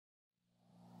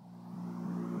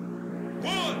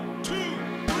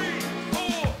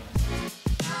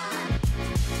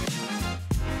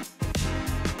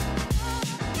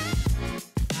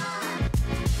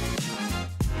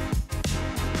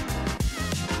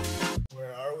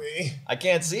me. I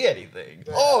can't see anything.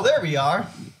 Dad. Oh, there we are.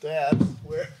 Dad,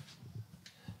 where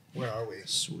are we?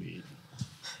 Sweet.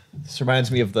 This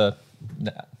reminds me of the...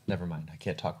 never mind. I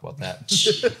can't talk about that.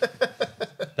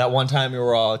 That one time we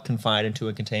were all confined into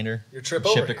a container. Your trip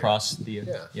shipped over across the...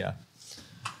 Yeah.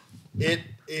 It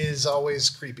is always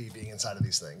creepy being inside of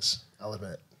these things. I'll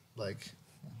admit. Like...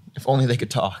 If only they could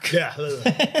talk. Yeah. Don't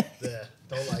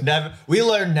like it. We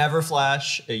learned never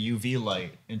flash a UV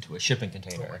light into a shipping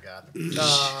container. Oh, my God.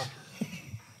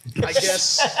 I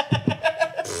guess...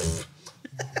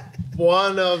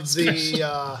 One of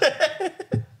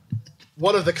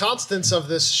the constants of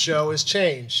this show is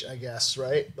change, I guess,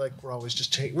 right? Like we're always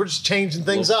just changing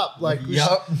things up, like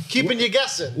keeping you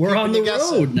guessing. We're on the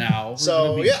road now.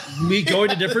 So we going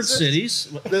to different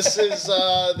cities. This is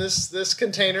this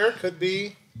container could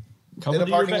be in a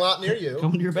parking lot near you.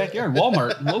 Come to your backyard,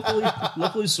 Walmart,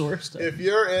 locally sourced. If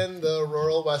you're in the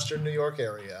rural Western New York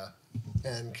area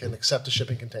and can accept a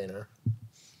shipping container,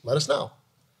 let us know.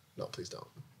 No, please don't.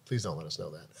 Please don't let us know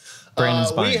that.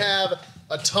 Brandon's we have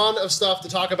a ton of stuff to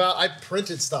talk about. I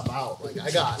printed stuff out. Like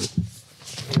I got,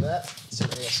 hear that? Some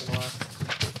ASMR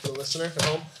for the listener at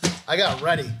home. I got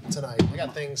ready tonight. I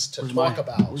got things to talk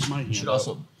about. Where's my hand? You should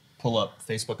also pull up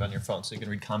Facebook on your phone so you can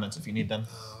read comments if you need them.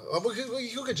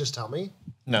 You could just tell me.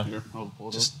 No. Here, I'll pull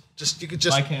it up. Just you could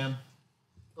just. My cam.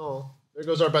 Oh, there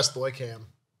goes our best boy Cam.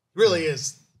 Really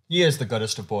is. He is the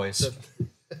goodest of boys.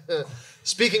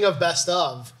 Speaking of best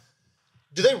of.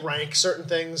 Do they rank certain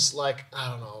things like, I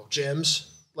don't know, gyms,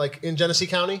 like in Genesee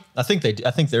County? I think they do.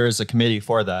 I think there is a committee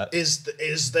for that.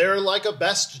 Is there like a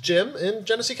best gym in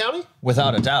Genesee County?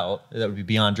 Without a doubt. That would be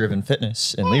Beyond Driven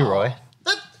Fitness in Leroy.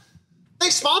 They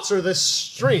sponsor this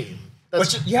stream.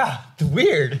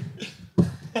 Weird.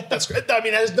 That's great. I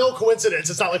mean, that is no coincidence.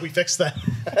 It's not like we fixed that.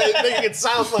 Making it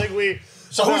sound like we...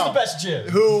 So who's the best gym?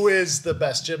 Who is the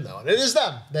best gym, though? And it is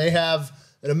them. They have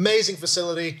an amazing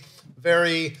facility,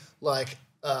 very...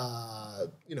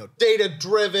 data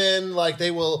driven, like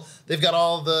they've got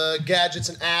all the gadgets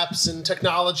and apps and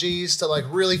technologies to like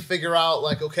really figure out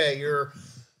like, okay, your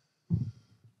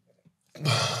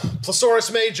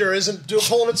Plesiosaurus major isn't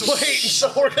pulling its weight.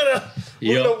 So we're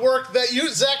gonna work that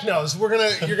Zach knows. You're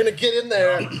gonna get in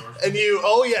there and you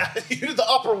do the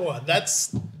upper one.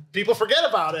 That's people forget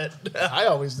about it. I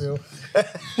always do.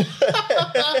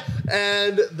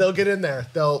 And they'll get in there.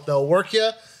 They'll work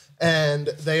you. And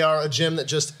they are a gym that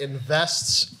just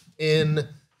invests in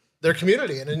their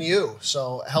community and in you.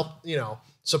 So help,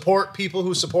 support people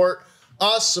who support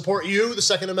us, support you, the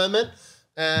Second Amendment.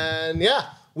 And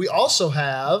we also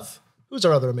have, who's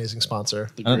our other amazing sponsor?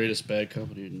 The greatest bag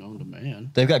company known to man.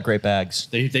 They've got great bags.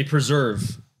 They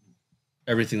preserve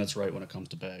everything that's right when it comes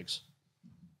to bags,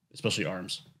 especially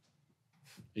Arms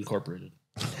Incorporated.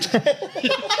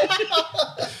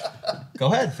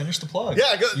 Go ahead, finish the plug.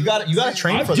 Yeah, you got to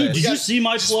train for this. Did you see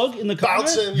my plug in the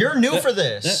comment? You're new for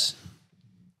this.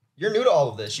 You're new to all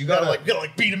of this. You gotta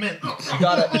beat him in. You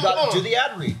gotta do the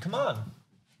ad read. Come on.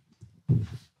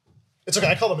 It's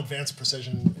okay. I call them advanced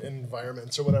precision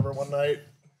environments or whatever one night.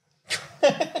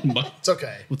 It's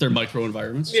okay. With their micro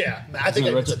environments? Yeah, I think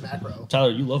it's a macro.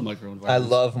 Tyler, you love micro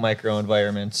environments. I love micro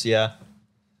environments, yeah.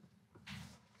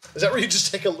 Is that where you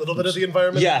just take a little bit of the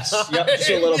environment? Yes. Yep, just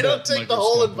a little bit. You don't take the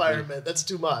whole environment. That's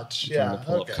too much. Yeah.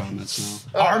 Pull up comments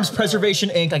now. Arms Preservation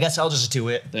Inc. I guess I'll just do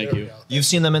it. Thank you. You've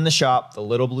seen them in the shop, the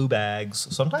little blue bags,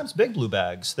 sometimes big blue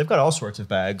bags. They've got all sorts of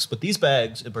bags, but these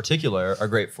bags in particular are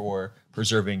great for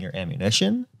preserving your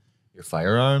ammunition, your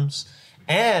firearms,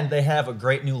 and they have a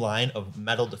great new line of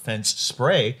metal defense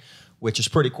spray, which is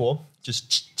pretty cool.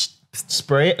 Just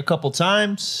spray it a couple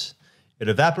times. It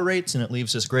evaporates and it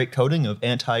leaves this great coating of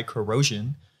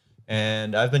anti-corrosion.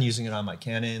 And I've been using it on my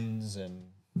cannons and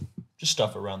just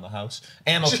stuff around the house.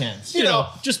 Ammo cans.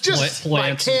 Just plants.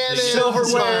 My cannons,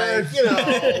 silverware.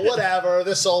 Whatever.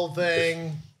 This old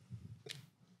thing.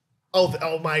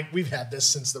 Oh my, we've had this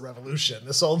since the revolution.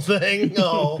 This old thing.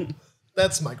 Oh,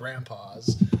 that's my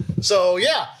grandpa's. So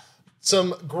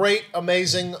some great,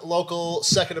 amazing local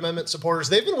Second Amendment supporters.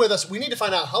 They've been with us. We need to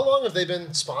find out how long have they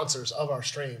been sponsors of our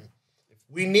stream.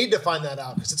 We need to find that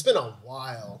out because it's been a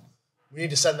while. We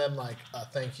need to send them like a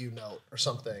thank you note or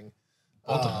something.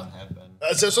 Both of them have been.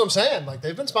 That's what I'm saying. Like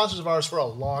they've been sponsors of ours for a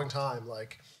long time.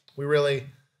 Like we really,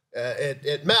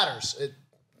 it matters.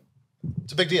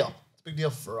 It's a big deal. It's a big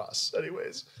deal for us,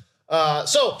 anyways.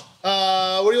 So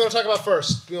what do you want to talk about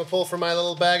first? You want to pull from my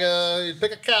little bag of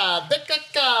pick a card.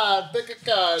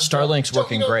 Starlink's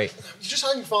working great. You're just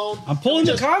on your phone. I'm pulling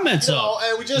the comments up.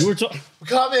 And we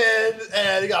come in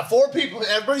and you got 4 people.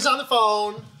 Everybody's on the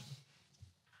phone.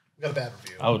 We got a bad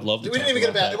review. I would love to. We didn't even get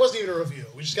a bad. It wasn't even a review.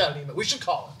 We just got an email. We should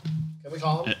call it. Can we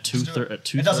call him? At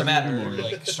 2:30. It doesn't matter.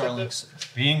 Like Starlink's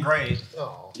being great.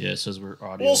 Oh. Yeah, it says we're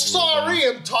audio. Well, sorry,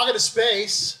 I'm talking to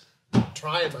space. I'm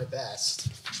trying my best.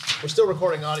 We're still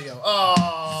recording audio.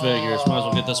 Oh. Figures. Might as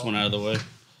well get this one out of the way. Do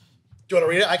you want to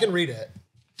read it? I can read it.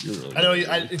 You're really I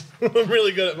know good. I'm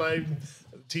really good at my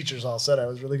teachers all said I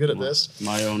was really good at this.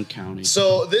 My own county.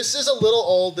 So this is a little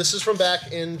old. This is from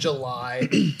back in July,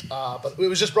 but it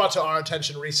was just brought to our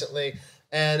attention recently.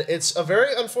 And it's a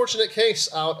very unfortunate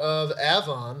case out of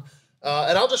Avon.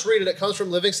 And I'll just read it. It comes from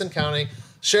Livingston County.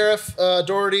 Sheriff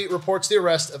Doherty reports the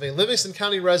arrest of a Livingston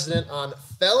County resident on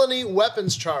felony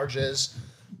weapons charges.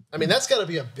 I mean, that's got to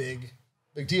be a big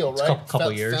deal, right?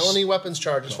 Couple years. Felony weapons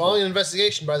charges following an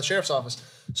investigation by the sheriff's office.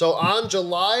 So on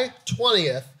July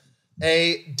 20th,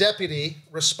 a deputy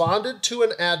responded to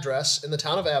an address in the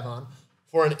town of Avon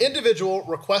for an individual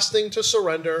requesting to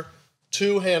surrender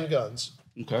 2 handguns.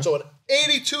 Okay. So an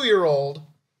 82-year-old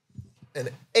I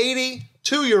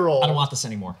don't want this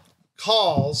anymore.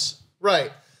 calls,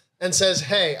 right, and says,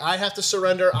 hey, I have to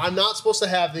surrender. I'm not supposed to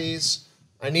have these.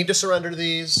 I need to surrender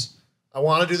these. I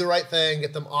want to do the right thing,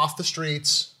 get them off the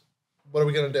streets. What are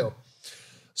we going to do?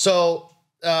 So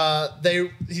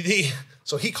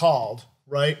so he called,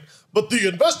 right? But the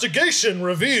investigation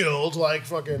revealed, like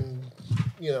fucking,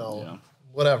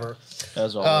 whatever.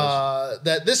 As always.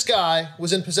 That this guy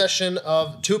was in possession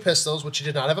of 2 pistols, which he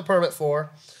did not have a permit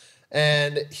for,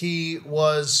 and he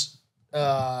was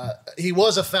a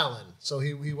felon, so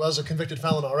he was a convicted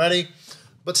felon already.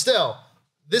 But still,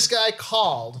 this guy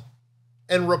called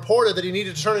and reported that he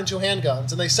needed to turn in 2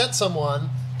 handguns, and they sent someone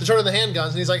to turn in the handguns,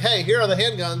 and he's like, "Hey, here are the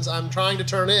handguns I'm trying to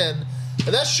turn in,"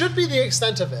 and that should be the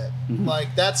extent of it. Mm-hmm.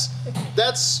 Like that's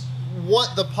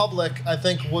what the public, I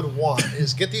think, would want,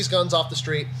 is get these guns off the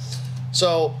street.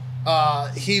 So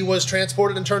he was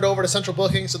transported and turned over to Central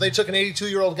Booking. So they took an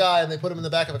 82-year-old guy and they put him in the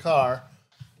back of a car.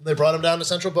 They brought him down to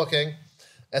Central Booking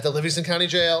at the Livingston County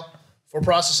Jail for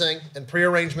processing and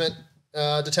prearrangement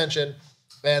detention.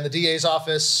 And the DA's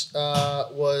office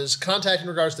was contacted in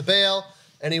regards to bail,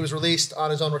 and he was released on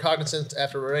his own recognizance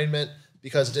after arraignment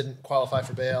because it didn't qualify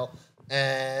for bail.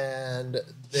 And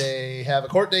they have a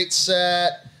court date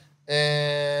set.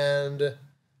 And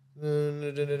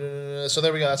so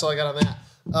there we go. That's all I got on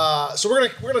that. So we're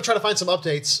gonna try to find some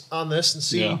updates on this and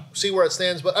see where it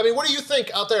stands. But I mean, what do you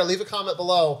think out there? Leave a comment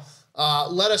below.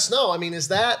 Let us know. I mean,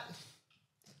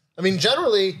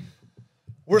 generally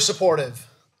we're supportive,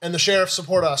 and the sheriffs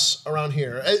support us around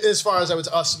here. As far as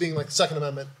us being like Second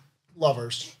Amendment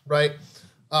lovers, right?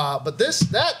 But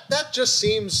that just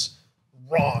seems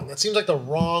wrong. That seems like the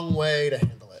wrong way to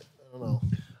handle it.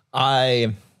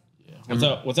 I don't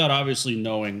know. Without obviously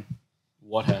knowing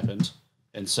what happened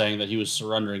and saying that he was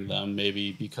surrendering them,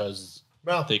 maybe because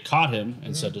they caught him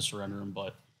and said to surrender him.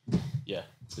 But yeah,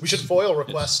 we should FOIL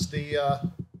request the.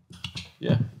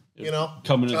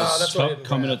 Coming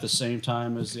at the same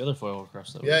time as the other FOIL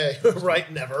request.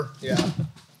 Right. Never. Yeah.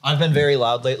 I've been very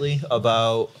loud lately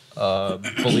about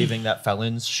believing that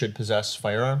felons should possess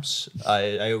firearms.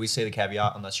 I always say the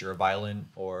caveat: unless you're a violent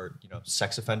or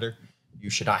sex offender, you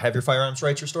should not have your firearms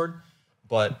rights restored.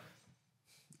 But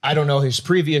I don't know his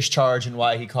previous charge and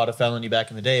why he caught a felony back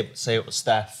in the day. But say it was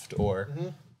theft or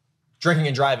drinking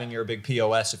and driving, you're a big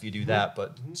POS if you do that.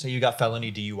 But say you got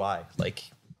felony DUI, like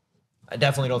I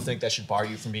definitely don't think that should bar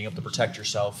you from being able to protect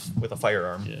yourself with a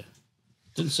firearm. Yeah,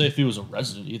 didn't say if he was a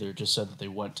resident either. It just said that they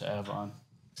went to Avon.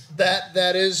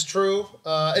 That is true.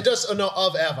 It does. Of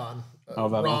Avon.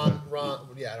 Of Avon. Ron.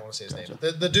 Yeah, I don't want to say his name.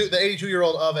 The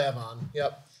 82-year-old of Avon.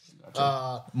 Yep.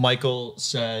 Gotcha. Michael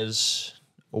says,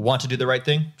 "Want to do the right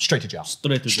thing? Straight to jail.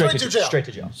 Straight to jail. Straight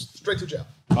to jail. Straight to jail.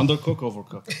 Undercook,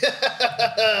 overcook.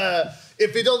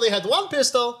 If he'd only had 1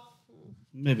 pistol,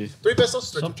 maybe 3 pistols.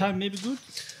 Straight sometime maybe good.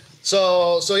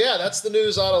 So yeah, that's the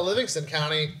news out of Livingston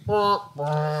County.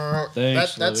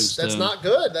 Thanks, that's not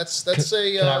good. That's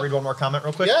a. Can I read one more comment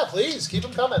real quick? Yeah, please keep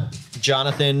them coming.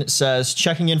 Jonathan says,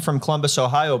 checking in from Columbus,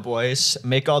 Ohio, boys.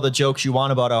 Make all the jokes you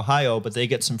want about Ohio, but they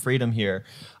get some freedom here.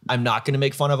 I'm not going to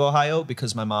make fun of Ohio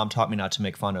because my mom taught me not to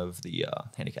make fun of the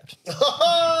handicapped.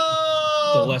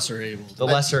 The lesser able. The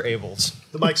lesser abled.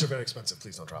 The mics are very expensive.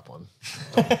 Please don't drop one.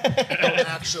 Don't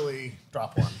actually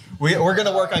drop one. We're going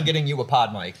to work on getting you a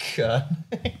pod mic.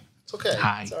 It's okay.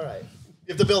 Hi. It's all right.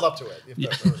 You have to build up to it. You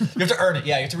have to earn it.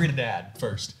 Yeah, you have to read an ad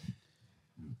first.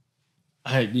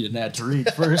 I need an ad to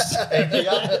read first.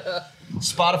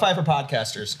 Spotify for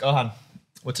podcasters. Go on.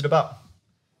 What's it about?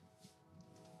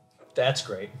 That's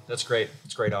great. That's great.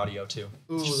 It's great audio too.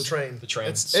 Ooh, the train. The train.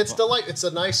 It's delight. It's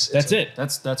a nice. That's it.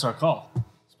 That's our call.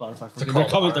 Spotify.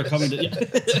 They're coming.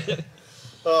 To,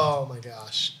 Oh my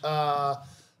gosh.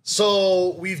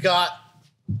 So we've got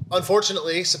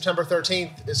unfortunately, September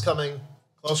 13th is coming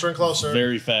closer and closer.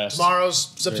 Very fast.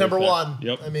 Tomorrow's September 1.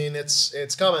 Yep. I mean,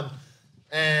 it's coming.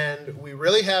 And we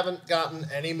really haven't gotten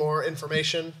any more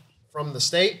information from the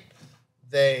state.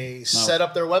 They set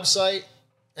up their website,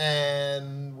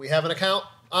 and we have an account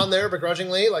on there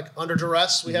begrudgingly, like under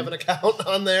duress. We have an account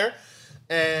on there.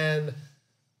 And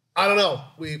I don't know.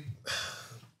 Do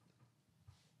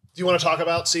you want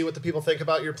to see what the people think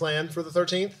about your plan for the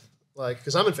 13th? Like,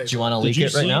 because I'm in favor. Do you want to leak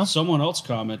it right now? Someone else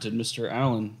commented, Mr.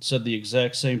 Allen said the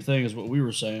exact same thing as what we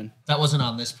were saying. That wasn't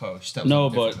on this post. That was No, on a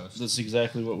different but post. that's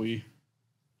exactly what we...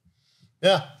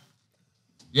 Yeah.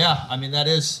 Yeah, I mean, that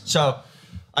is... So,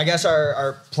 I guess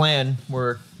our plan,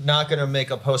 we're not going to make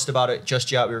a post about it just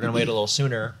yet. We were going to wait a little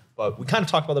sooner, but we kind of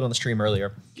talked about it on the stream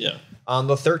earlier. Yeah. On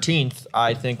the 13th,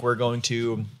 I think we're going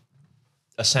to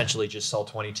essentially just sell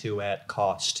 22 at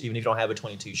cost. Even if you don't have a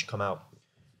 22, you should come out.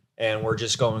 And we're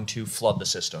just going to flood the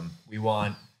system. We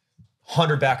want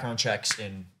 100 background checks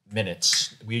in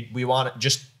minutes. We want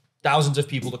just thousands of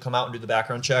people to come out and do the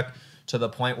background check to the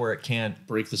point where it can't...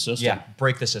 Break the system. Yeah,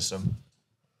 break the system.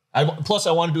 Plus,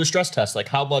 I want to do a stress test. Like,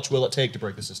 how much will it take to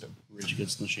break the system? Rage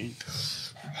Against the Machine.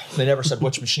 They never said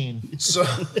which machine.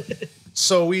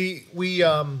 So we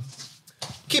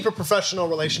keep a professional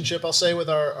relationship, I'll say, with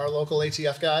our local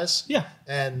ATF guys. Yeah.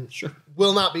 And Sure.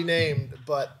 will not be named,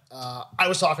 but I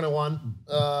was talking to one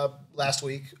last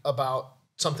week about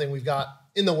something we've got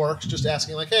in the works, just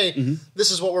asking like, hey,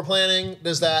 this is what we're planning.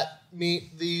 Does that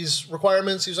meet these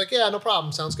requirements? He was like, yeah, no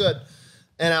problem. Sounds good.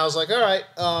 And I was like, all right.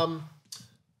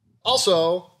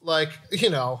 Also, like,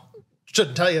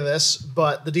 shouldn't tell you this,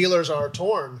 but the dealers are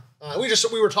torn.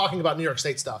 We were talking about New York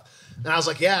State stuff. And I was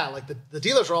like, yeah, like the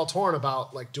dealers are all torn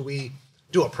about, like, do we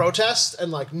do a protest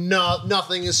and like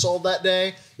nothing is sold that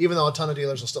day, even though a ton of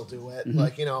dealers will still do it.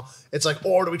 Like, it's like,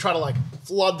 or do we try to like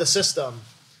flood the system?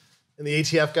 And the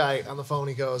ATF guy on the phone,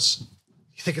 he goes,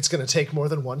 you think it's going to take more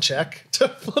than one check to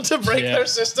break their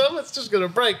system? It's just going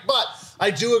to break. But I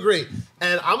do agree.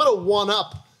 And I'm going to one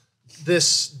up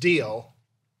this deal.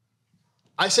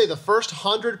 I say the first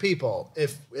 100 people,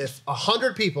 if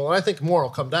 100 people, and I think more will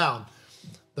come down,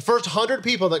 the first 100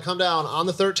 people that come down on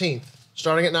the 13th,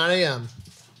 starting at 9 a.m.,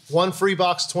 one free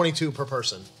box 22 per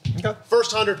person. Okay.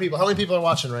 First 100 people. How many people are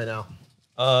watching right now?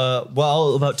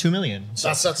 Well, about 2 million. So.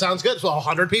 That sounds good. Well,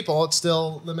 100 people, it's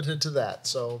still limited to that.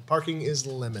 So parking is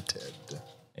limited.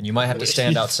 And you might have to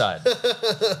stand outside.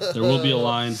 There will be a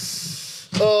line.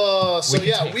 We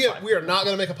are not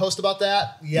going to make a post about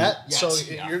that yet. Yes, so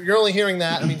you're only hearing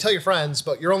that. I mean, tell your friends,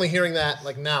 but you're only hearing that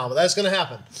like now. But that's going to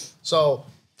happen. So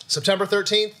September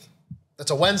 13th,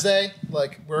 that's a Wednesday.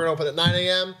 Like, we're going to open at 9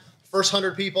 a.m. First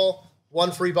 100 people,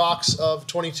 one free box of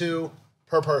 22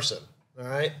 per person. All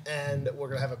right, and we're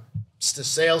going to have a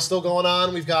sale still going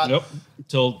on. We've got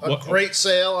great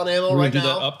sale on ammo right now. Do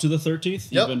that up to the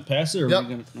 13th? Yep. Even past it? Or yep. we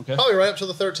gonna, okay. Probably right up to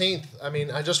the 13th. I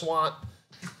mean, I just want,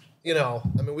 we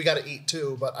got to eat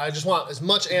too, but I just want as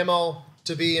much ammo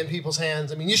to be in people's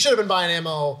hands. I mean, you should have been buying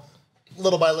ammo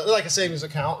little by little, like a savings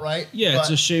account, right? Yeah, it's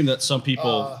a shame that some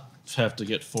people have to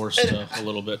get forced a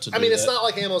little bit to do it's not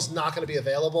like ammo's not going to be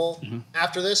available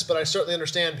after this, but I certainly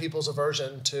understand people's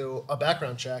aversion to a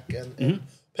background check and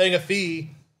paying a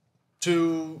fee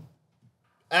to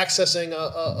accessing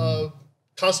a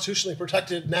constitutionally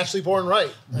protected, naturally born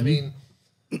right. I mean,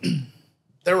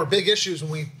 there were big issues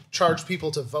when we charged people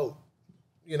to vote,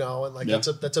 and like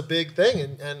that's a big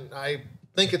thing, and I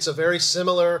think it's a very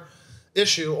similar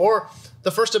issue. Or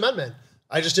the First Amendment.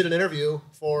 I just did an interview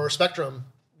for Spectrum.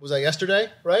 Was that yesterday,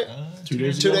 right? 2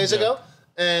 days ago. 2 days ago.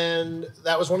 And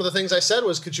that was one of the things I said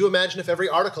was, could you imagine if every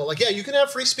article, you can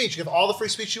have free speech, you have all the free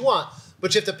speech you want,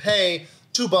 but you have to pay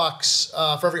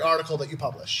 $2 for every article that you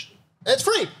publish. And it's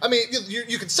free. I mean,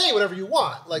 you can say whatever you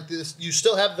want. Like this, you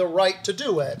still have the right to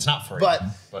do it. It's not free. But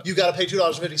you got to pay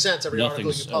 $2.50 every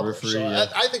article you publish. Free, so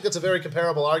I think that's a very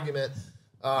comparable argument.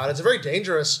 And it's a very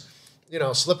dangerous,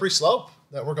 slippery slope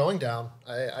that we're going down.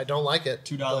 I don't like it.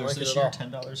 $2 this year,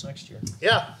 $10 next year.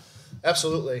 Yeah,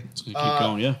 absolutely. It's going to keep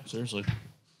going, yeah, seriously.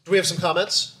 Do we have some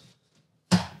comments?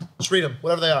 Just read them,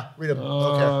 whatever they are. Read them.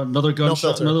 Another gun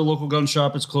shop, another local gun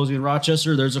shop is closing in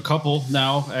Rochester. There's a couple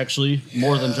now, actually,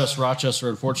 more than just Rochester,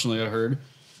 unfortunately, I heard.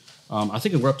 I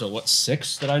think we're up to,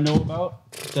 6 that I know about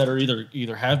that are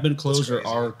either have been closed or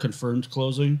are confirmed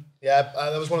closing. Yeah,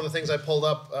 that was one of the things I pulled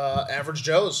up. Average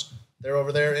Joe's. They're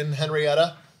over there in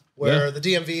Henrietta, where the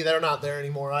DMV, they're not there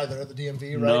anymore either, the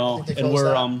DMV, right? No, I think they and closed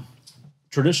we're that.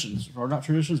 Traditions, or not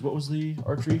Traditions, what was the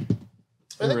archery?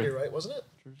 I think you're right, wasn't it?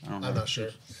 I'm not sure.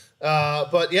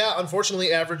 But yeah,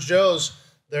 unfortunately, Average Joe's,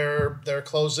 They're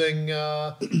closing.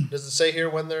 Does it say here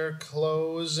when they're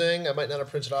closing? I might not have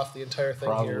printed off the entire thing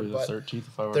Probably here, the but 13th.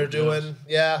 If I were they're to guess. doing.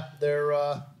 Yeah,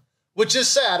 they're. Which is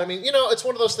sad. I mean, it's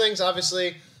one of those things.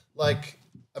 Obviously, like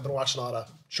I've been watching a lot of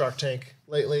Shark Tank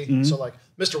lately, so like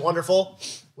Mr. Wonderful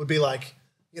would be like,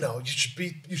 you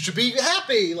should be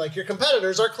happy. Like your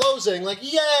competitors are closing. Like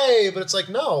yay! But it's like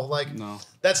no.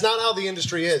 That's not how the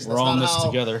industry is. We're That's all in not this how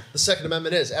together. The Second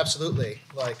Amendment is absolutely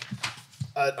like.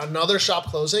 Another shop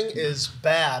closing is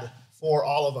bad for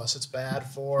all of us. It's bad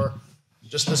for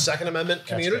just the Second Amendment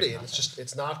community. And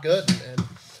it's not good. And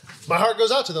my heart goes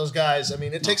out to those guys. I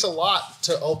mean, it takes a lot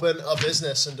to open a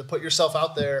business and to put yourself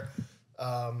out there,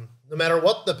 no matter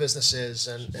what the business is.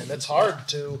 And it's hard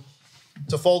to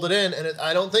fold it in. And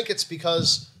I don't think it's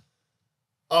because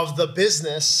of the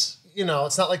business.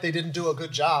 It's not like they didn't do a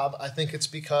good job. I think it's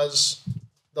because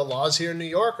the laws here in New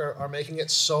York are making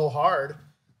it so hard.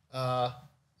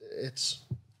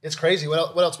 It's crazy.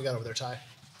 What else we got over there, Ty?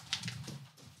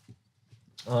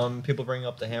 People bring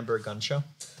up the Hamburg Gun Show.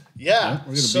 Yeah,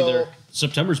 we're gonna be there.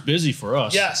 September's busy for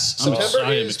us. Yes, I am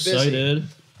busy. excited.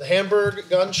 The Hamburg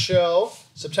Gun Show,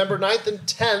 September 9th and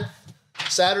 10th,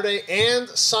 Saturday and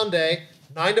Sunday,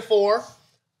 9 to 4.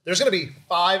 There's going to be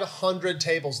 500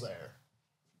 tables there,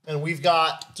 and we've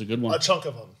got it's a good one. A chunk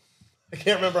of them. I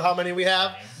can't remember how many we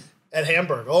have at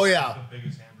Hamburg. Oh yeah, the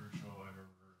biggest Hamburg show I've ever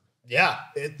heard. Yeah,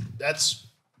 that's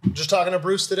just talking to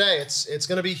Bruce today. It's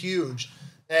going to be huge,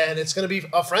 and it's going to be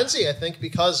a frenzy. I think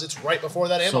because it's right before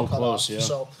that ammo cutoff. Yeah.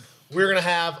 So we're going to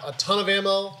have a ton of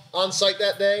ammo on site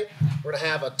that day. We're going to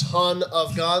have a ton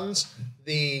of guns.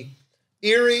 The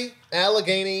Erie,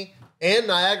 Allegheny, and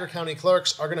Niagara County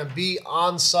clerks are going to be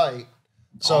on site,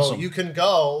 so Awesome. you can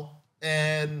go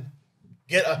and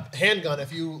get a handgun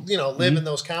if you live in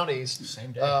those counties.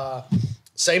 Same day.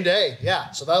 Same day, yeah.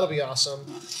 So that'll be awesome.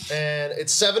 And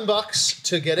it's $7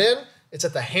 to get in. It's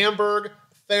at the Hamburg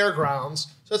Fairgrounds.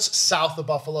 So it's south of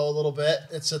Buffalo a little bit.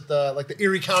 It's at the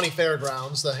Erie County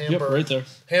Fairgrounds, the Hamburg. Yep, right there.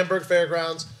 Hamburg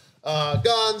Fairgrounds.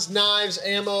 Guns, knives,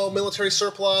 ammo, military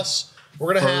surplus.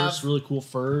 We're gonna have really cool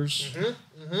furs.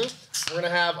 we're gonna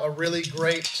have a really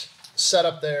great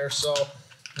setup there. So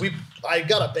I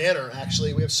got a banner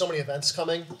actually. We have so many events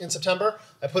coming in September.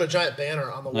 I put a giant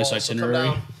banner on the Nice wall. itinerary.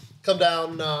 So come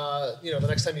down. The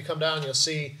next time you come down, you'll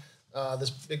see this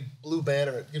big blue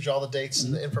banner. It gives you all the dates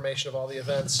and the information of all the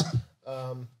events.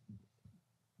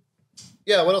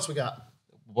 What else we got?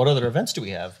 What other events do we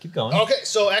have? Keep going. Okay,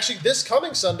 so actually, this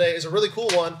coming Sunday is a really cool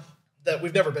one that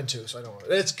we've never been to. So I don't.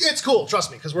 It's cool.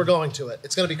 Trust me, because we're going to it.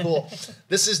 It's going to be cool.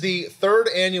 This is the 3rd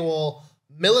annual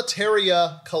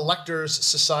Militaria Collectors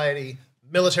Society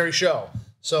military show.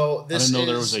 So this I didn't know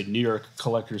there was a New York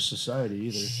Collectors Society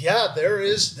either. Yeah, there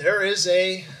is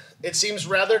a. It seems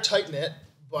rather tight knit,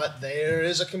 but there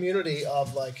is a community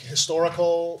of like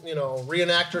historical,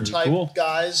 reenactor type cool.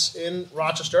 guys in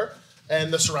Rochester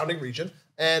and the surrounding region,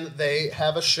 and they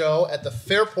have a show at the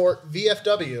Fairport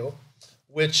VFW,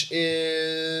 which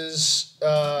is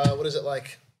what is it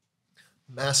like?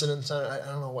 Macedon Center. I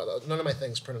don't know what. None of my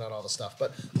things printed out all the stuff,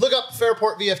 but look up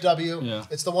Fairport VFW. Yeah.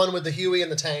 It's the one with the Huey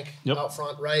and the tank Yep. out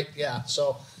front, right? Yeah.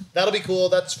 So that'll be cool.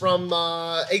 That's from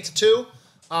 8 to 2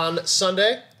 on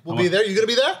Sunday. We'll be there. You gonna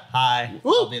be there? Hi.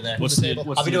 Woo! I'll be there. What's the the, table.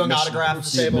 what's I'll be the doing admission- autographs.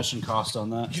 What's the Table. admission cost on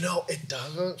that? It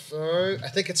doesn't. I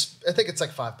think it's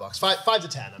like $5. 5 to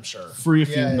 10. I'm sure. Free if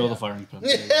you Yeah, know yeah. the firing pin.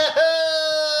 Yeah.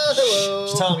 Hello.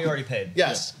 Just tell them you already paid.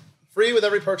 Yes. Free with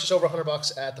every purchase over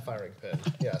 $100 at the firing pin.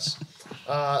 Yes.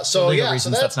 So legal yeah,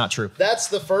 reasons, that's not true. That's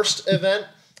the first event.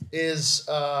 Is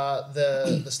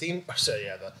the Steam? So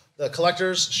yeah, the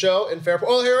collectors show in Fairport.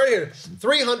 Oh, right here,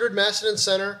 300 Macedon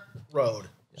Center Road.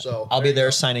 So I'll be you there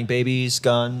go. signing babies,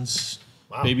 guns.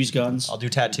 Wow. Babies, guns. I'll do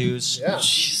tattoos. Yeah.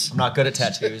 Jeez. I'm not good at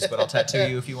tattoos, but I'll tattoo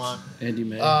you if you want. Andy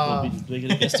May will be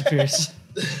making a guest appearance.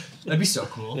 That'd be so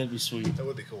cool. That'd be sweet. That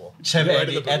would be cool. Just have Right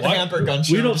Andy in the at the booth. Hamburg Gun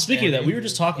Show. We don't. just Speaking of that, Andy. we were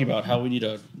just talking about how we need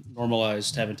to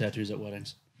normalize having tattoos at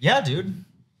weddings. Yeah, dude.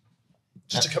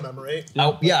 Just to commemorate.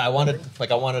 I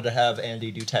wanted to have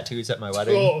Andy do tattoos at my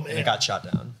wedding, Oh, and man. it got shot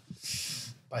down.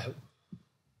 By who?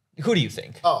 Who do you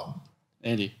think? Oh.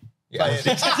 Andy. Yeah.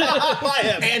 By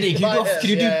him. Andy, can By you, him. can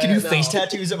you do Yeah, can you no. face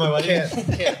tattoos at my wedding?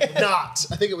 Can't. Not.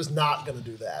 I think it was not going to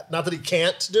do that. Not that he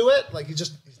can't do it. Like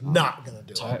he's not going to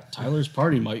do it. Tyler's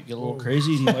party might get a little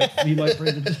crazy. He might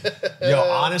bring it. Yo,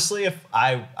 honestly, if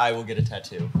I will get a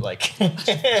tattoo, like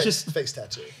Just face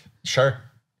tattoo. sure.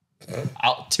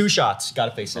 2 shots, got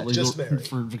to face it. Just marry.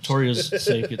 For Victoria's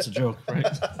sake, it's a joke, right?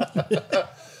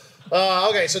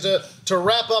 Okay, so to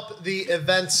wrap up the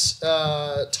events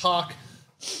talk,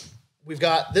 we've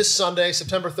got this Sunday,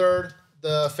 September 3rd,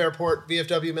 the Fairport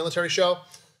VFW military show.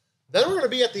 Then we're going to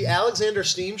be at the Alexander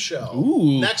Steam Show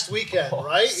next weekend,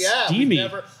 right? Yeah. Steamy.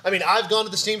 I've gone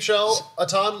to the Steam Show a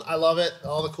ton. I love it.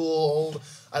 All the cool old.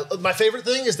 My favorite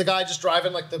thing is the guy just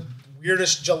driving like the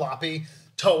weirdest jalopy,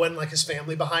 towing like his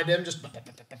family behind him, just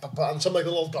on some like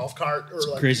little golf cart or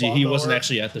like crazy. He wasn't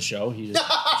actually at the show. He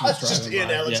was just in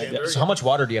by. Alexander. So how much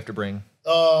water do you have to bring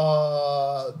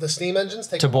The steam engines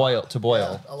take to boil?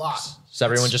 Yeah, a lot. Is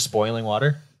everyone just boiling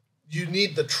water? You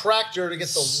need the tractor to get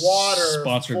the water.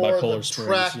 Sponsored for by Polar the Springs.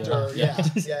 tractor. Yeah.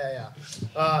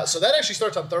 So that actually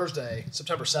starts on Thursday,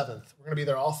 September 7th. We're going to be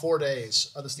there all 4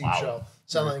 days of the Steam Show,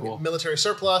 selling cool. military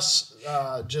surplus,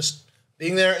 just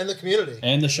being there in the community.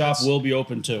 And the shop will be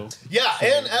open too. Yeah, So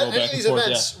and go at any back of these and forth,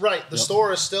 events, right, the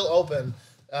store is still open.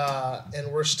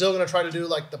 And we're still going to try to do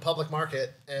like the public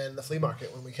market and the flea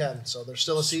market when we can. So there's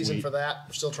still a season for that.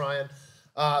 We're still trying.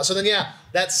 So then,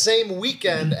 that same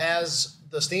weekend as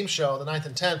the Steam Show, the 9th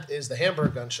and 10th, is the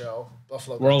Hamburg Gun Show,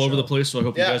 Buffalo Gun We're all Show. over the place, so I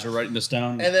hope Yeah. you guys are writing this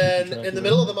down. And then in the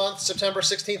middle of the month, September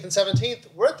 16th and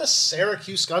 17th, we're at the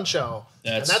Syracuse Gun Show.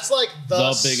 And that's like the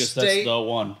biggest, state that's the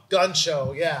one. gun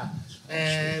show, yeah. I'm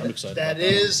And excited that about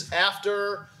that is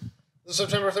after the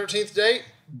September 13th date,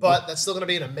 but that's still going to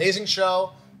be an amazing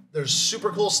show. There's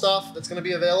super cool stuff that's going to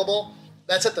be available.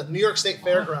 That's at the New York State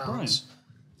Fairgrounds.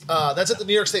 That's at the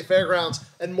New York State Fairgrounds.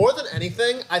 And more than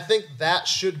anything, I think that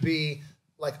should be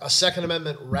like a Second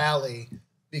Amendment rally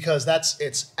because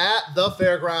it's at the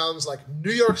fairgrounds. Like New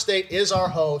York State is our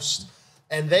host,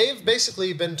 and they've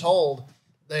basically been told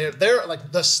they're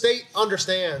like the state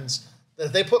understands that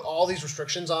if they put all these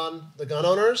restrictions on the gun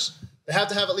owners, they have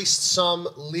to have at least some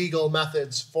legal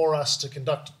methods for us to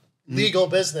conduct legal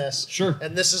business. Sure.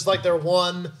 And this is like their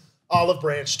one olive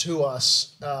branch to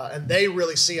us, and they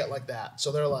really see it like that.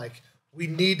 So they're like, we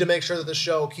need to make sure that the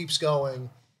show keeps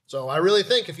going. So I really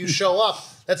think if you show up,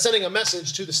 that's sending a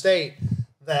message to the state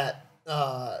that,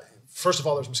 first of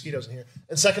all, there's mosquitoes in here,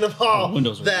 and second of all,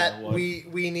 that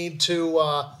we need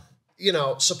to,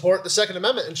 support the Second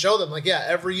Amendment and show them, like,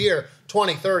 every year,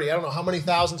 20, 30, I don't know how many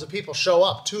thousands of people show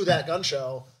up to that gun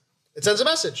show. It sends a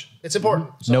message. It's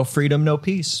important. So No freedom, no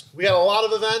peace. we got a lot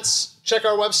of events. Check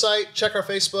our website. Check our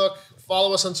Facebook.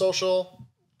 Follow us on social.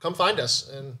 Come find us,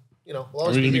 and we'll Are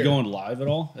always we be going to here. be going live at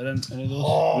all at any of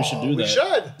those? We should do that.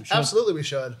 We should. Absolutely, we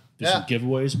should. Do some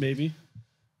giveaways, maybe.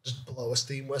 Just blow a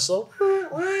steam whistle.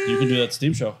 You can do that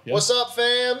Steam Show. Yeah. What's up,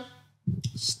 fam?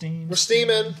 Steam. We're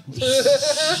steaming.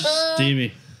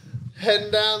 Steamy.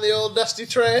 Heading down the old dusty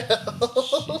trail.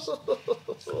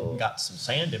 Got some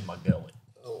sand in my gullet.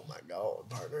 Oh my God,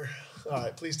 partner. All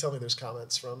right, please tell me there's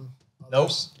comments from Nope.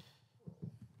 others.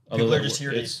 People are just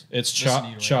here to It's listen to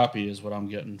you, right? choppy is what I'm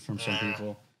getting from some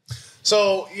people.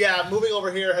 So, moving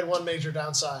over here had one major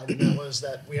downside, and that was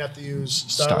that we have to use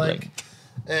Starlink.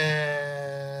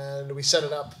 And we set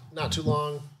it up not too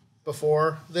long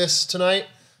before this tonight.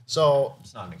 So,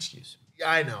 It's not an excuse.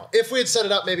 I know. If we had set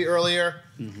it up maybe earlier,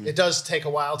 it does take a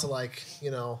while to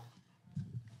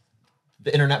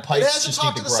The internet pipes it hasn't just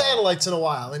talked need to to the grow. satellites in a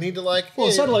while. They need to Well,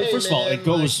 hey, satellite, hey, first of all, man, it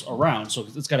goes around, so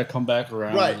it's got to come back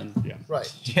around. Right. And,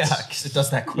 right. Yeah, because it does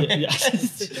that quick. Yeah.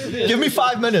 Give me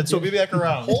 5 minutes. We'll be back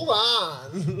around. Hold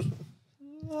on.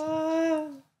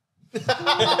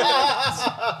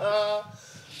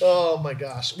 Oh my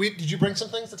gosh. Did you bring some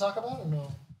things to talk about or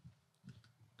no?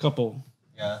 Couple.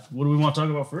 Yeah. What do we want to talk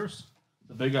about first?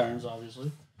 The big irons,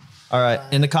 obviously. All right.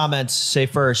 In the comments, say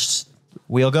first,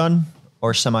 wheel gun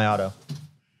or semi-auto.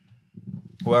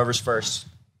 Whoever's first.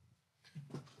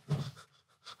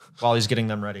 While he's getting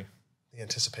them ready. The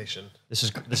anticipation. This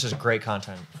is great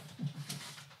content.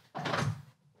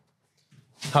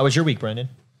 How was your week, Brandon?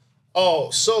 Oh,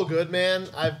 so good, man.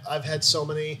 I've had so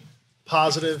many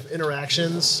positive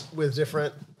interactions with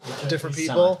different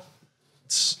people.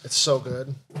 It's so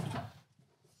good.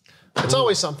 It's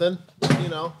always something,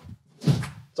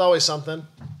 It's always something.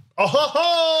 Oh ho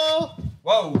ho!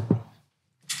 Whoa.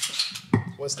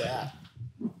 What's that?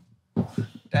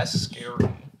 That's scary.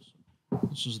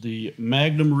 This is the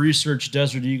Magnum Research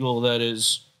Desert Eagle that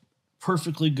is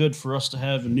perfectly good for us to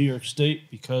have in New York State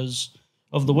because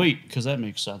of the weight, because that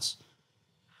makes sense.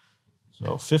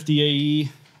 So 50 AE,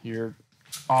 your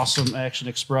awesome Action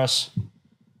Express.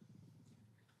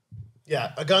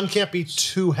 Yeah, a gun can't be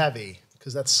too heavy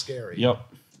because that's scary. Yep.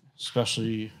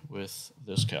 Especially with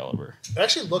this caliber. It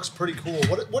actually looks pretty cool.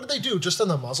 What did they do? Just on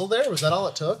the muzzle there? Was that all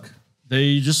it took?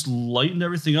 They just lightened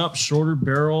everything up, shorter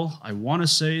barrel. I want to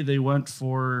say they went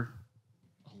for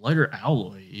a lighter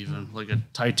alloy, even like a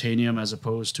titanium as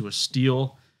opposed to a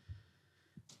steel.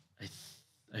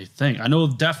 I think. I know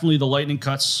definitely the lightning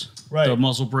cuts. Right. The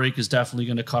muzzle brake is definitely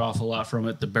going to cut off a lot from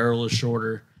it. The barrel is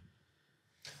shorter.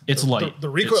 It's light. The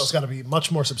recoil's got to be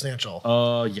much more substantial.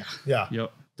 Yeah. Yeah.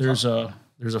 Yep. There's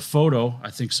a photo, I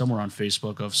think somewhere on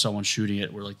Facebook, of someone shooting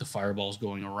it where like the fireball's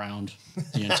going around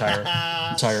the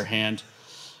entire hand.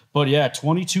 But yeah,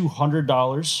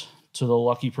 $2,200 to the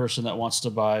lucky person that wants to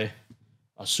buy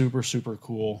a super, super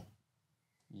cool,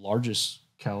 largest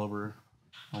caliber.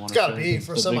 It's got to be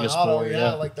for semi-auto.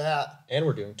 Yeah, like that. And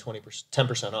we're doing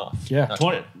 10% off. Yeah,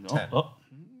 Not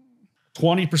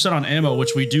 20% on ammo,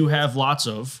 which we do have lots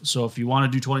of. So if you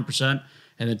want to do 20%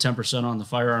 and then 10% on the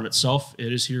firearm itself,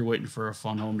 it is here waiting for a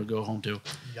fun home to go home to.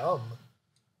 Yum.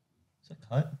 Is it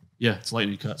cut? Yeah, it's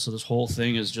lightning cut. So this whole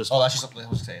thing is just. Oh, that's just something I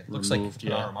was saying. It looks removed,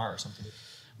 like an yeah. RMR or something.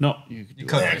 No, you could do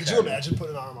could. it. Man, could you imagine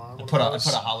putting an arm on? I put a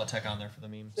Holotech on there for the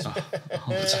memes.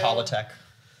 It's a Holotech.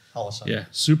 Holosub. Yeah,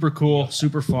 super cool,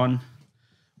 super fun.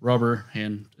 Rubber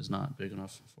hand is not big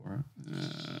enough for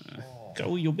it.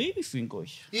 Go your baby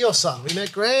fingers. Iosun, we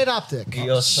make great optic.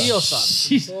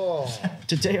 Iosun. Oh.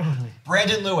 Today only.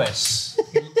 Brandon Lewis.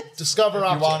 Discover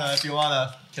optic. If you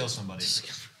wanna kill somebody,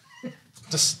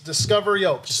 Discover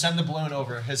yokes. just send the balloon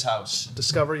over his house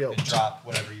Discover and yokes. drop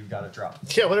whatever you gotta drop.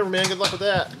 Yeah, whatever, man. Good luck with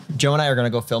that. Joe and I are gonna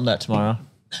go film that tomorrow.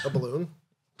 A balloon.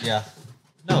 Yeah.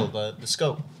 No, the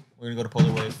scope. We're gonna go to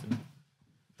Polar Wave. And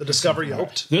The Discover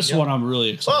yoked. This one I'm really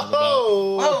excited about.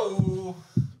 Oh! Whoa!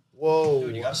 Whoa.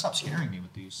 Dude, you gotta stop scaring me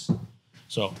with these.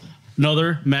 So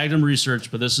another Magnum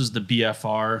Research, but this is the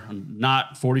BFR,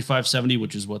 not 4570,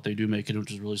 which is what they do make it,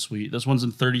 which is really sweet. This one's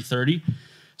in 3030.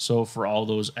 So for all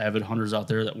those avid hunters out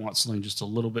there that want something just a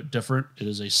little bit different, it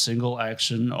is a single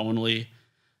action only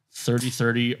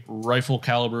 3030 rifle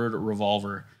calibered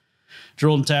revolver.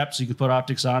 Drilled and tapped, so you can put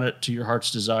optics on it to your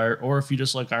heart's desire. Or if you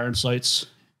just like iron sights,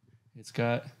 it's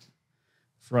got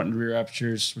front and rear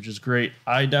apertures, which is great.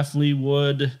 I definitely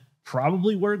would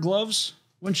probably wear gloves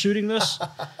when shooting this,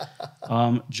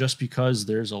 just because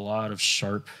there's a lot of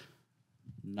sharp,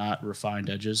 not refined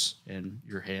edges, and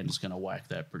your hand is going to whack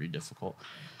that pretty difficult.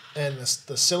 And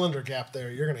the cylinder gap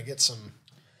there, you're gonna get some.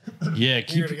 Yeah,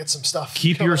 You're gonna get some stuff.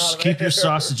 keep coming your out of keep there. your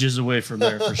sausages away from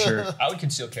there for sure. I would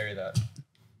conceal carry that.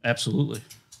 Absolutely,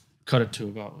 cut it to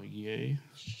about like yay.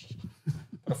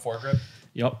 Put a foregrip.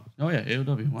 Yep. Oh yeah,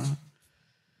 AOW. Why not?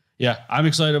 Yeah, I'm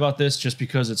excited about this just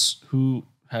because it's who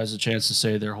has a chance to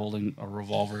say they're holding a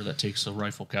revolver that takes a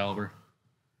rifle caliber.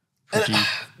 Pretty,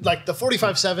 Like the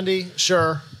 4570,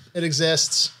 sure, it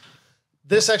exists.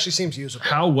 This actually seems usable.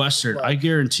 how Western? I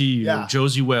guarantee you, Yeah.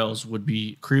 Josie Wales would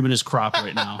be creaming his crop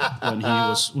right now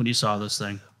when he saw this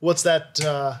thing. What's that?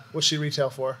 What's she retail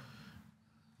for?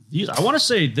 I want to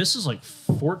say this is like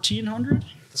 1,400.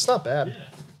 It's not bad.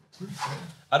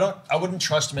 I wouldn't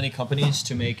trust many companies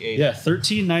to make a Yeah,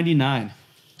 1,399.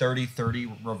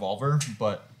 30-30 revolver,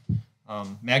 but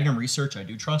Magnum Research I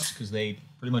do trust because they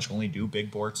pretty much only do big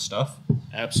bore stuff.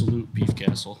 Absolute beef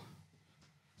castle.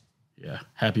 Yeah,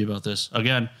 happy about this.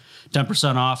 Again,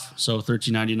 10% off, so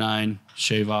 $13.99.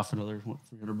 Shave off another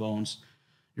 300 bones.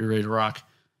 You're ready to rock.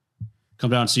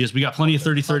 Come down and see us. We got plenty of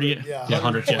 30-30. Yeah,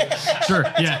 100. Yeah, sure.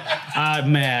 Yeah,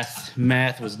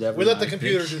 math was definitely. We let the my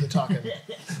computer pick. do the talking.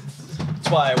 That's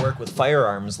why I work with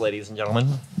firearms, ladies and gentlemen.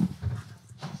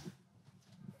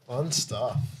 Fun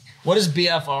stuff. What does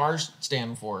BFR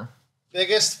stand for?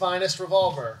 Biggest, finest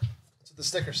revolver. That's what the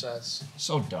sticker says.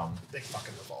 So dumb. Big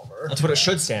fucking revolver. That's what it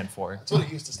should stand for. That's what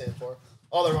it used to stand for.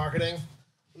 All their marketing,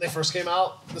 when they first came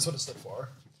out, that's what it stood for.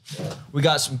 We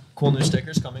got some cool new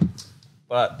stickers coming,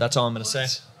 but that's all I'm gonna say.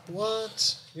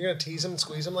 What? You're gonna tease him and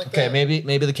squeeze him like Okay, that?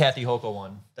 maybe the Kathy Hoco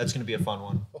one. That's gonna be a fun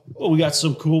one. Well, we got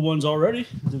some cool ones already.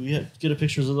 Did we get a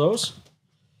pictures of those?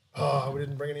 Oh, we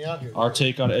didn't bring any out here. Our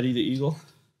take on Eddie the Eagle.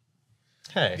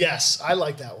 Hey, Yes, I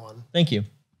like that one. thank you.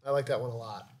 I like that one a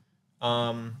lot.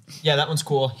 Yeah, that one's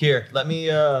cool. Here, let me.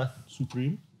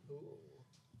 Supreme.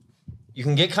 You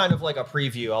can get kind of like a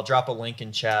preview. I'll drop a link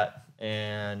in chat,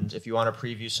 and if you want to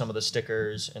preview some of the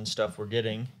stickers and stuff we're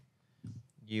getting,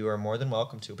 you are more than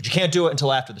welcome to. But you can't do it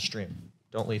until after the stream.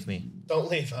 Don't leave me. Don't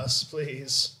leave us,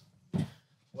 please.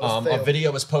 What if A they-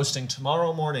 video is posting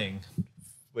tomorrow morning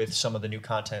with some of the new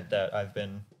content that I've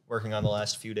been working on the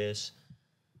last few days.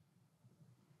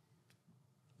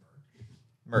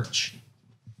 Merch.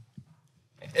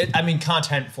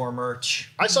 Content for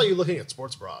merch. I saw you looking at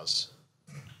sports bras.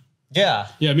 Yeah,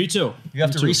 Yeah, me too. You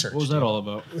have Me to too. research, What was that all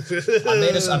about?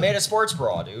 I made a sports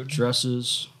bra, dude.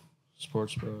 Dresses,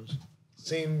 sports bras.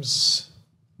 Seems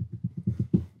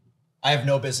I have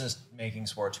no business making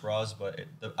sports bras, but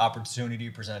the opportunity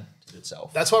presented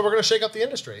itself. that's why we're gonna shake up the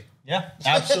industry. Yeah,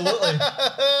 absolutely.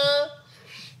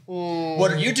 What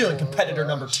are you doing, competitor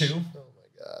number 2? Oh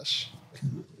my gosh.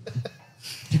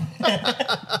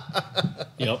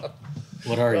 Yep.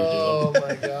 What are you doing? Oh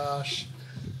my gosh.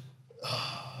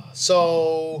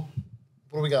 So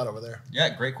what do we got over there? Yeah,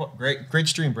 great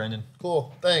stream, Brandon.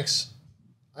 Cool. Thanks.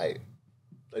 I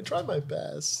tried my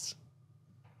best.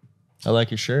 I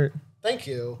like your shirt. Thank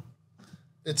you.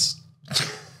 It's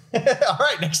All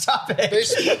right, next topic.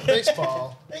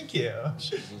 baseball. Thank you.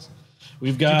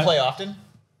 We've Do you got play often?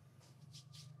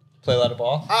 Play a lot of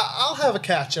ball? I'll have a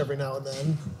catch every now and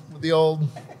then with the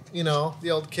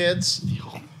old kids.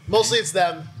 Mostly it's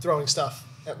them throwing stuff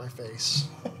at my face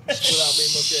without me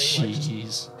looking.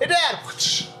 Jeez. Hey, Dad!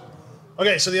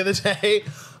 Okay, so the other day,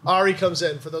 Ari comes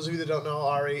in. For those of you that don't know,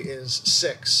 Ari is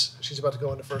 6. She's about to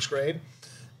go into 1st grade.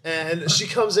 And she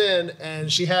comes in,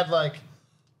 and she had, like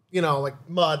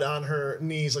mud on her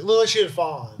knees. Like, looked like she had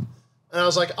fallen. And I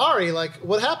was like, Ari, like,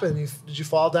 what happened? Did you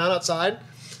fall down outside?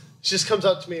 She just comes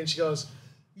up to me, and she goes,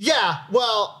 yeah,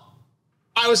 well,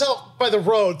 I was out by the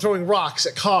road throwing rocks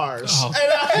at cars. Oh. And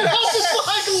I was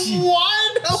like, what?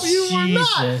 No, you were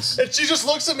not. Jesus. And she just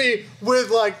looks at me with,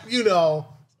 like, you know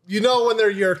when they're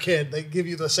your kid, they give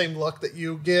you the same look that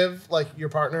you give, like, your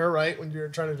partner, right? When you're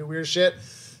trying to do weird shit.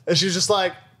 And she was just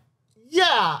like,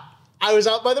 yeah, I was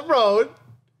out by the road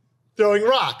throwing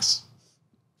rocks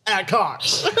at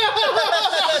cars. Like,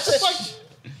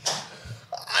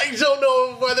 I don't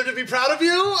know whether to be proud of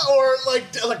you or like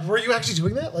were you actually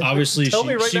doing that? Like, Obviously, tell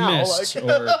me right she now. missed. Like, Or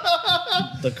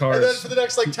the cars. and then for the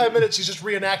next 10 minutes, she's just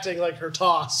reenacting like her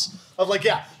toss of like,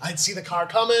 yeah, I'd see the car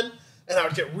coming and I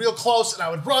would get real close and I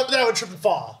would run, but then I would trip and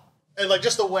fall. And like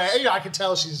just the way, I could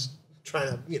tell she's trying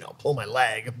to, pull my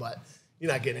leg, but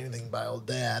you're not getting anything by old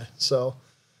dad. So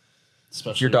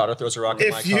Especially Your daughter throws a rock at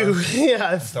my if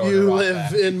car. if Throwing a you rock live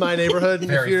back. in my neighborhood, and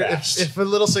Very if fast. if a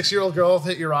little 6-year-old girl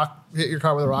hit your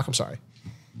car with a rock, I'm sorry.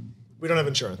 We don't have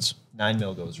insurance. 9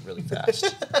 mil goes really fast.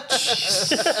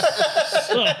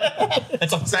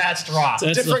 It's a fast rock.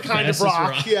 That's Different the kind of fastest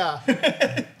rock.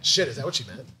 Yeah. Shit, is that what she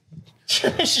meant?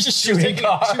 She's just shooting She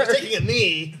cars. was taking a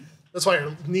knee. That's why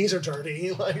her knees are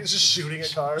dirty. Like he's just shooting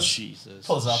at cars. Jesus.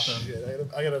 Pulls up them. Shit,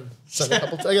 I gotta send a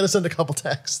couple. I gotta send a couple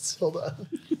texts. Hold on.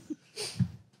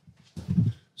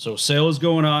 So sale is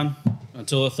going on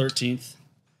until the 13th.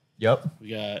 Yep. We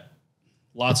got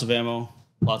lots of ammo,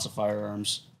 lots of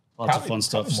firearms, lots of fun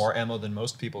stuff. Probably more ammo than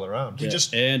most people around. Yeah,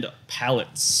 just- and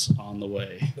pallets on the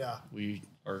way. Yeah. We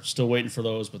are still waiting for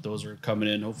those, but those are coming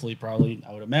in. Hopefully, probably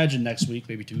I would imagine next week,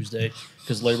 maybe Tuesday,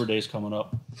 because Labor Day is coming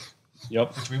up.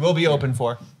 Yep. Which we will be open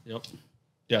for. Yep.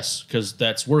 Yes, because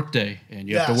that's work day, and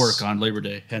you have to Yes. work on Labor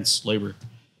Day, hence labor.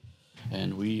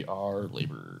 And we are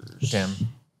laborers. Damn.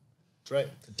 That's right.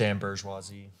 Damn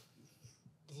bourgeoisie.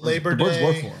 Labor The birds Day.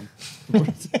 work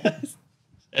for them.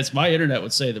 As my internet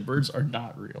would say, the birds are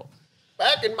not real.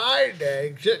 Back in my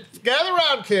day, gather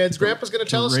around, kids. Grandpa's gonna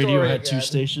tell a The story. radio had again. 2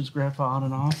 stations, Grandpa, on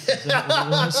and off. Is that what it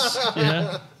was?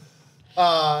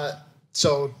 Yeah.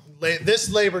 So this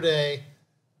Labor Day,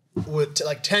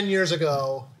 like 10 years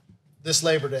ago, this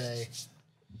Labor Day,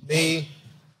 me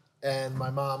and my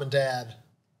mom and dad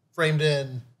framed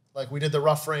in, like we did the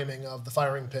rough framing of the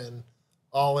firing pin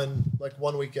all in like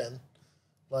one weekend.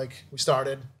 Like we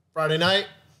started Friday night,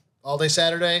 all day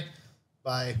Saturday,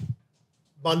 by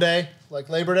Monday, like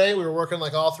Labor Day, we were working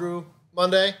like all through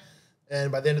Monday.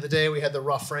 And by the end of the day, we had the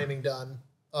rough framing done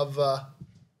of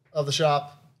the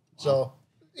shop. So,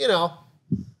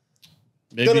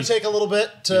 Maybe, gonna take a little bit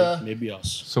to. maybe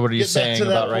us. So what are you Get back saying to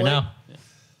that about right point. now?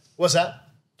 What's that?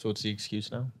 So what's the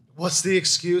excuse now? What's the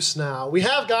excuse now? We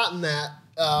have gotten that.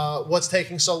 What's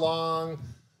taking so long?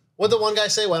 What'd the one guy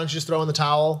say? Why don't you just throw in the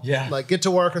towel? Yeah. Like get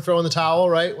to work or throw in the towel,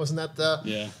 right? Wasn't that the?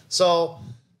 Yeah. So,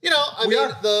 I mean,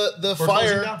 are. the We're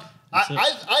fire. closing down.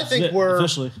 I think it, we're.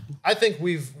 officially. I think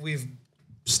we've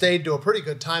stayed to a pretty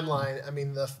good timeline. I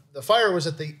mean, the fire was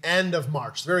at the end of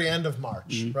March, the very end of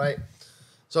March, right?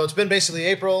 So it's been basically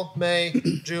April, May,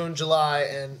 June, July,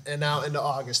 and now into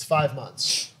August, 5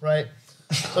 months, right?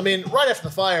 So, I mean, right after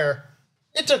the fire,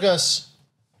 it took us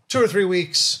 2 or 3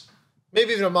 weeks,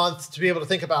 maybe even a month, to be able to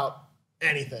think about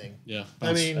anything. Yeah.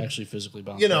 I mean, actually physically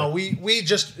bounce. You know, back. we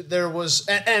just there was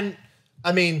and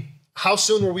I mean, how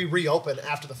soon were we reopened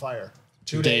after the fire?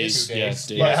 2 days. 2 days.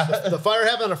 Yeah, days. days. The fire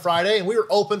happened on a Friday, and we were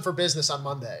open for business on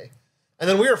Monday. And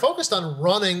then we were focused on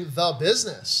running the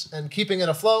business and keeping it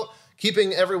afloat,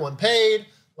 keeping everyone paid.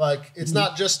 Like, it's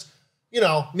not just,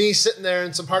 me sitting there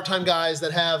and some part-time guys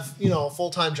that have,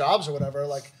 full-time jobs or whatever.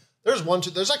 Like, there's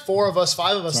like 4 of us,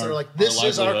 5 of us that are like, this our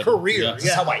is our livelihood. career. Yeah. Yeah, This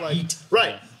is how I like, eat. Right.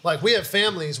 Yeah. Like, we have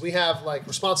families. We have, like,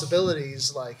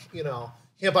 responsibilities. Like,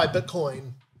 can't buy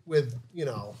Bitcoin with,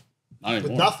 Not with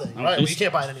anymore. nothing, Not right? Well, least- you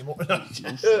can't buy it anymore.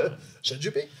 Should you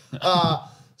be?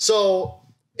 So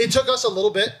it took us a little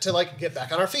bit to like get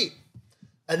back on our feet,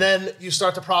 and then you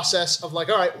start the process of like,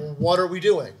 all right, well, what are we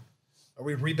doing? Are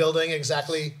we rebuilding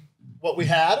exactly what we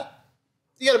had?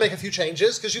 You got to make a few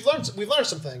changes because we've learned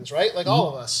some things, right? Like all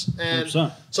of us. And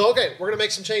 100%. so, okay, we're going to make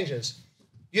some changes.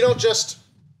 You don't just,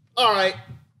 all right,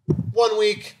 1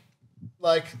 week,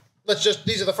 like,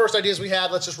 these are the first ideas we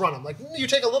had, let's just run them. Like, you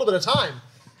take a little bit of time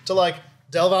to, like,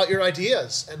 delve out your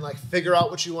ideas and, like, figure out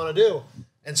what you want to do.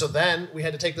 And so then we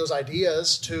had to take those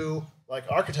ideas to, like,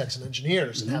 architects and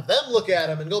engineers and have them look at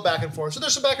them and go back and forth. So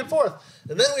there's some back and forth.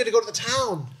 And then we had to go to the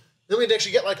town. Then we had to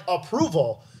actually get, like,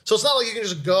 approval. So it's not like you can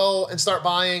just go and start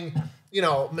buying,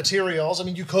 materials. I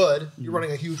mean, you could. You're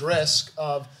running a huge risk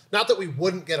of, not that we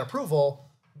wouldn't get approval,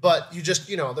 but you just,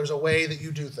 there's a way that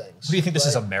you do things. Do you think this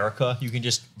is America? You can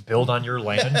just build on your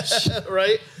land?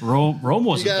 Right? Rome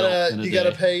wasn't built in a you day.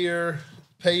 gotta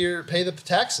pay the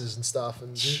taxes and stuff,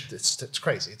 and it's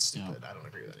crazy. It's stupid. I don't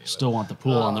agree with any of it. Still want the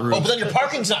pool on the roof. Oh, but then your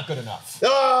parking's not good enough.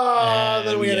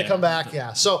 Then we had to yeah. come back.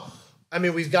 Yeah. So, I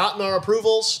mean, we've gotten our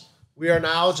approvals. We are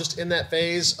now just in that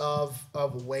phase of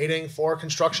waiting for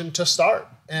construction to start.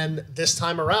 And this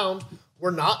time around,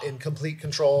 we're not in complete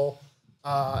control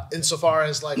insofar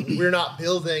as, like, we're not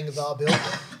building the building.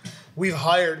 We've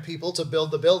hired people to build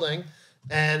the building,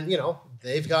 and,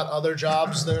 they've got other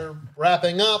jobs they're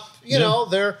wrapping up.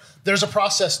 There's a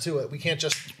process to it. We can't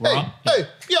just, hey,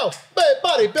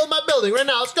 buddy, build my building right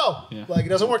now. Let's go. Yeah. Like, it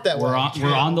doesn't work that way.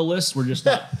 We're on the list. We're just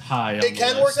not high on the It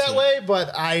can list, work that so. way,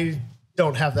 but I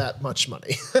don't have that much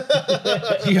money.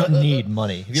 You don't need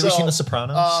money. Have you ever So, seen The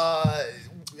Sopranos?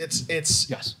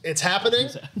 Yes. It's happening.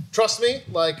 Trust me.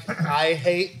 Like, I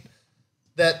hate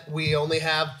that we only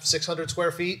have 600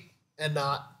 square feet and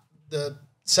not the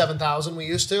 7,000 we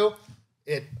used to.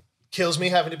 It kills me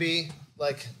having to be,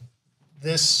 like,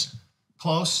 this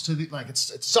close to the, like, it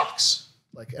sucks,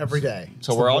 like, every day.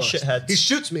 So It's we're the all worst. shitheads. He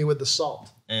shoots me with the salt.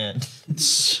 And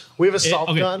We have a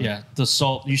salt gun. Yeah, the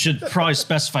salt. You should probably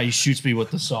specify he shoots me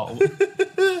with the salt.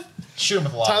 shoot him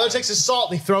with a lot. Tyler takes his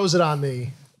salt and he throws it on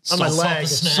me. On my Salt leg. the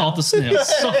snail. Salt the snail.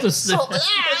 Salt the snail.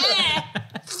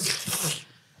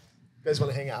 You guys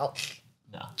want to hang out?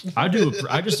 No. I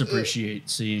just appreciate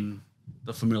seeing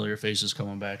the familiar faces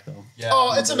coming back, though. Yeah.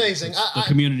 Oh, it's amazing. The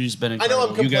community's been I incredible.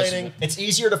 know I'm You guys- complaining. It's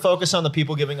easier to focus on the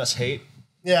people giving us hate,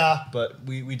 Yeah. but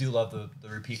we do love the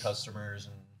repeat customers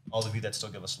and all of you that still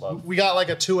give us love. We got like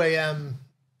a 2 a.m.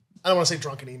 I don't want to say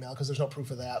drunken email because there's no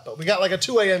proof of that, but we got like a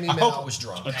 2 a.m. email. I hope it was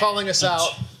drunk. Calling us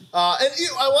out.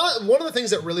 One of the things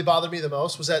that really bothered me the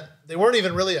most was that they weren't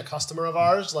even really a customer of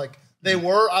ours. Like, they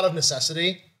were out of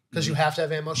necessity because you have to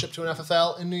have ammo shipped to an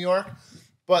FFL in New York.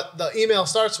 But the email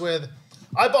starts with,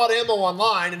 I bought ammo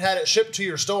online and had it shipped to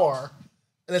your store.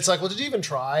 And it's like, well, did you even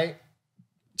try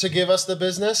to give us the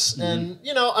business? And,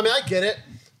 I get it.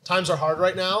 Times are hard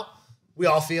right now. We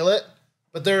all feel it.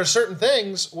 But there are certain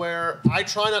things where I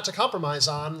try not to compromise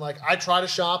on. Like, I try to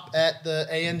shop at the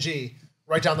A&G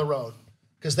right down the road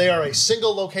because they are a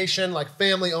single location, like,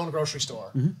 family-owned grocery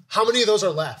store. How many of those are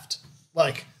left?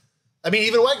 Like, I mean,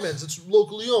 even Wegmans, it's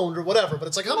locally owned or whatever, but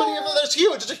it's like, how many of them? That's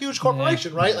huge. It's a huge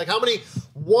corporation, right? Like, how many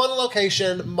one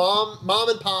location, mom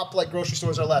and pop, like, grocery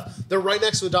stores are left? They're right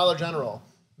next to a Dollar General.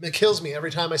 It kills me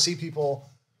every time I see people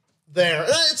there. And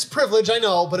it's privilege, I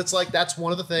know, but it's like, that's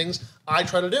one of the things I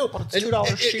try to do. But it's And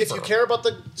 $2 if you cheaper. care about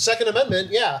the Second Amendment,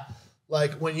 yeah.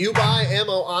 Like, when you buy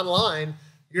ammo online,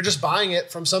 you're just buying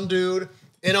it from some dude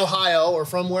in Ohio or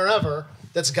from wherever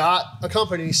that's got a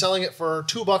company selling it for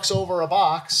 $2 over a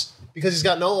box because he's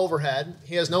got no overhead.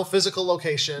 He has no physical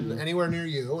location anywhere near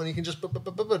you, and he can just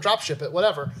drop ship it,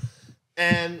 whatever.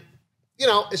 And,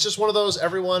 it's just one of those,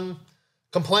 everyone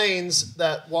complains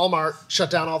that Walmart shut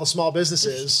down all the small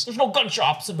businesses, There's no gun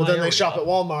shops in but my then they area. shop at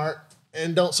Walmart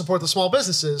and don't support the small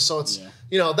businesses. So it's,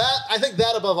 that, I think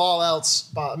that above all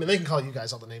else, I mean, they can call you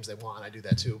guys all the names they want. I do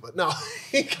that too, but no,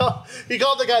 he called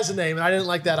the guys a name and I didn't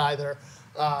like that either.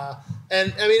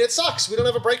 And I mean, it sucks. We don't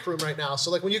have a break room right now.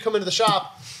 So, like, when you come into the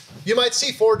shop, you might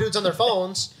see 4 dudes on their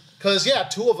phones because,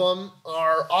 2 of them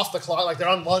are off the clock, like they're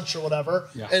on lunch or whatever.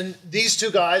 Yeah. And these 2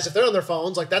 guys, if they're on their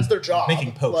phones, like, that's their job.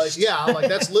 Making posts. Like,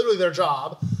 that's literally their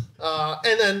job.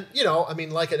 And then, I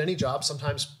mean, like at any job,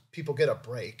 sometimes people get a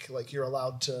break. Like, you're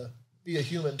allowed to be a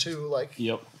human too. Like,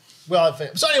 Yep. we all have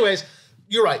fame. So anyways,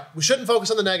 you're right. We shouldn't focus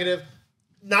on the negative.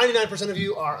 99% of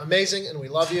you are amazing and we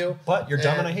love you. But you're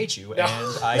dumb and I hate you. And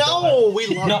I don't No, have- we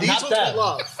love No, these not ones them. we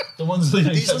love. The ones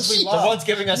These ones we the love. ones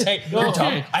giving us hate. You're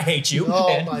Okay. dumb. I hate you. Oh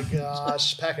And my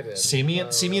gosh, pack it in. see me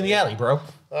in the alley, bro.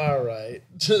 All right.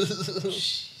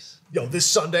 Yo, this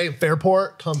Sunday in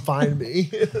Fairport, come find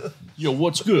me. Yo,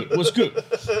 what's good? What's good?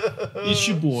 It's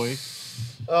your boy.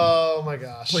 Oh my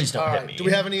gosh. Please don't All hit right. me. Do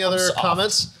we have any I'm other soft.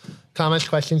 comments? Comments,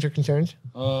 questions, or concerns?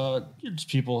 Just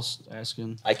people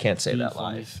asking. I can't say Being that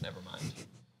funny. live. Never mind.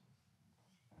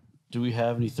 Do we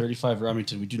have any 35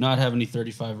 Remington? We do not have any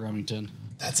 35 Remington.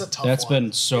 That's a tough That's one.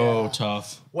 been so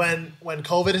tough. When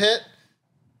COVID hit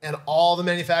and all the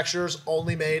manufacturers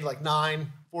only made like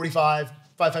 9, 45,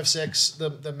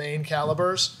 5.56, the main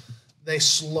calibers, they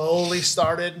slowly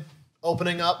started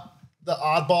opening up the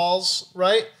oddballs,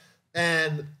 right?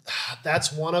 And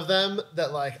that's one of them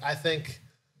that like I think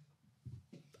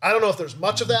I don't know if there's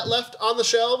much of that left on the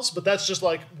shelves, but that's just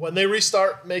like when they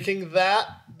restart making that,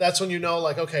 that's when you know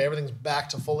like okay, everything's back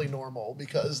to fully normal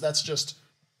because that's just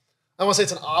I don't want to say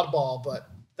it's an oddball, but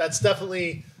that's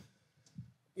definitely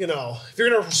if you're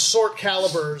going to sort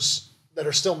calibers that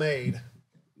are still made,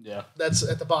 that's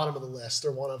at the bottom of the list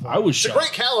or one of them. It's shocked. A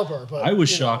great caliber, but I was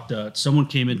shocked. Someone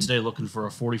came in today looking for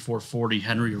a 4440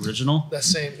 Henry original. That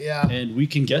same, and we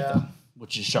can get them,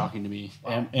 which is shocking to me.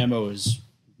 Ammo is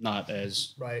not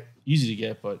as easy to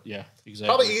get, but yeah,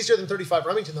 exactly. Probably easier than 35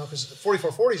 Remington though, because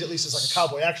 4440s at least is like a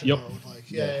cowboy action mode. Like,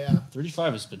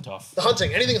 35 has been tough. The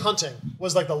hunting, anything hunting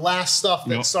was like the last stuff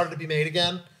that started to be made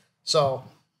again. So,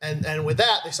 and with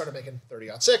that, they started making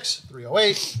 30-06,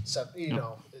 308, 7,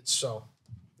 it's so,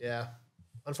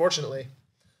 unfortunately.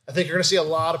 I think you're going to see a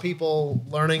lot of people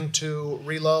learning to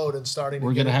reload and starting.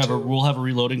 We'll have a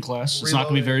reloading class. It's not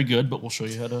going to be very good, but we'll show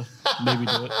you how to maybe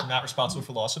do it. Not responsible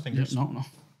for loss of fingers. No.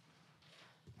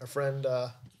 Our friend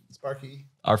Sparky.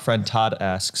 Our friend Todd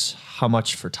asks, how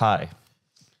much for Ty?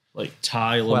 Like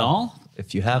Ty Lenal?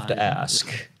 If you have to ask,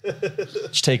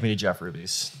 just take me to Jeff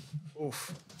Ruby's.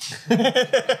 Oof.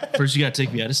 First, you got to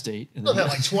take me out of state. And then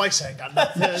like twice, I ain't got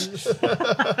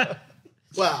nothing.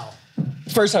 Wow.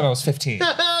 First time I was 15.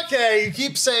 Okay, you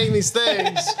keep saying these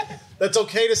things. That's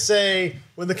okay to say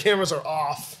when the cameras are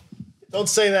off. Don't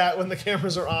say that when the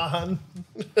cameras are on.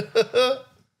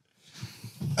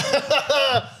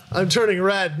 I'm turning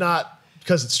red, not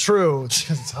because it's true. It's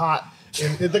because it's hot.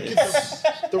 And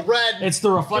the red. It's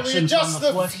the reflection from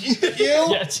the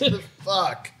view.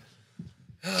 Fuck.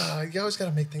 You always got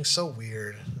to make things so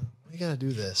weird. You got to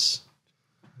do this.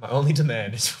 My only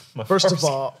demand is my First of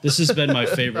all, this has been my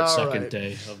favorite second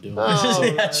day of doing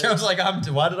this. Joe's like,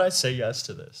 why did I say yes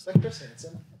to this? Is that Chris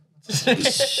Hansen?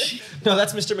 No,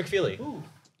 that's Mr. McFeely. Ooh.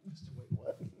 Wait,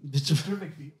 what? Mr.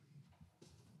 McFeely.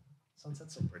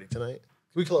 Sunset's so pretty tonight.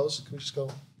 Can we close? Can we just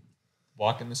go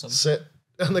walk in the sun? Sit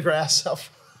on the grass out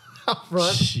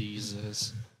front?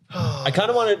 Jesus. I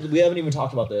kind of wanted, we haven't even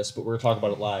talked about this, but we're going to talk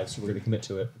about it live, so we're going to commit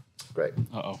to it. Great.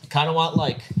 Uh-oh. I kind of want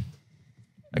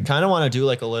to do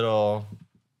like a little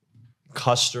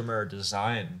customer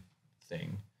design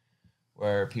thing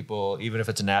where people, even if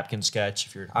it's a napkin sketch,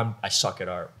 I suck at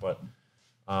art, but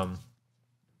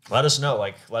let us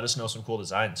know some cool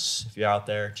designs. If you're out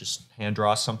there, just hand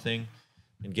draw something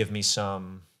and give me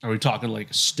some. Are we talking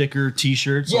like sticker,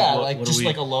 T-shirts? Yeah, like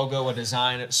a logo, a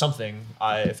design, something.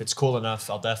 If it's cool enough,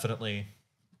 I'll definitely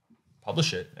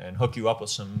publish it and hook you up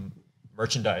with some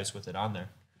merchandise with it on there.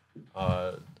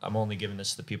 I'm only giving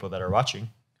this to the people that are watching.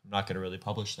 I'm not going to really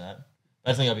publish that.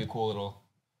 I think that'd be a cool little.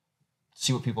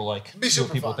 See what people like. It'd be see what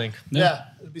super people fun. think. Yeah,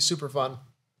 it'd be super fun.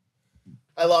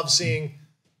 I love seeing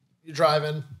you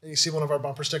driving and you see one of our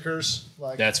bumper stickers.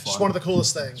 Like that's fun. Just one of the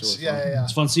coolest things. Really yeah.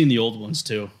 It's fun seeing the old ones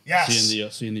too. Yes.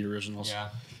 Seeing the originals. Yeah.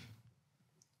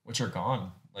 Which are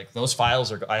gone. Like those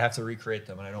files I have to recreate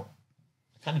them, and I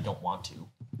kind of don't want to.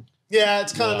 Yeah,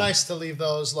 it's kind of nice to leave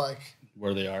those like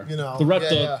where they are.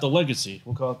 The legacy.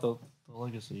 We'll call it the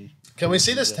legacy. Can we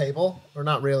see this table or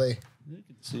not really? You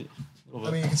can see it. I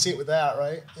mean, you can see it with that,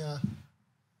 right? Yeah.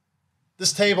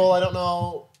 This table, I don't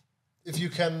know if you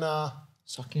can.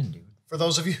 Suck in, dude. For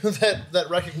those of you that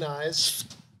recognize,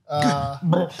 I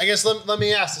guess let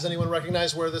me ask: does anyone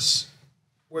recognize where this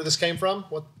came from?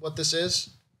 What this is?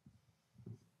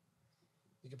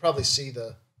 You can probably see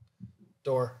the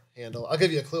door handle. I'll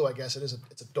give you a clue. I guess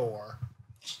it's a door.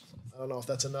 I don't know if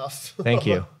that's enough. Thank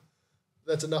you.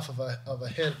 That's enough of a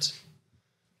hint,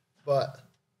 but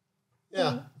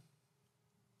yeah.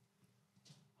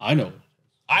 I know.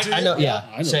 I know. Yeah,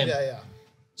 I know. Same. Yeah.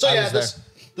 So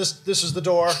this is the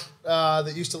door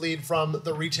that used to lead from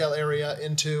the retail area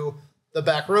into the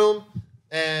back room,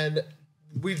 and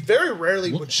we very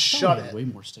rarely would shut it. Way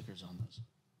more stickers on this.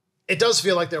 It does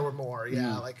feel like there were more.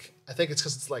 Yeah, like I think it's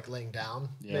because it's like laying down.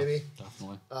 Yeah, maybe.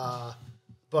 Definitely.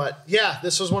 But yeah,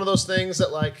 this was one of those things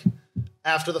that like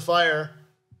after the fire,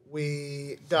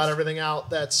 we got everything out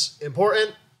that's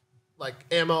important, like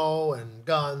ammo and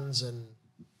guns and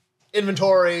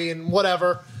inventory and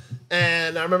whatever.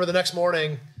 And I remember the next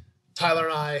morning, Tyler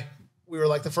and we were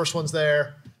like the first ones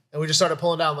there, and we just started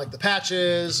pulling down like the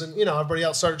patches, and everybody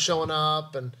else started showing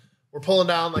up, and we're pulling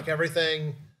down like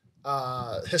everything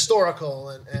historical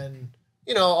and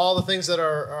all the things that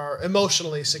are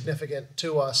emotionally significant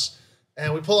to us.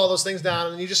 And we pull all those things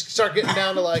down, and you just start getting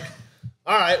down to like,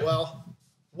 all right, well,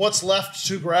 what's left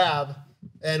to grab?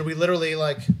 And we literally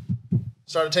like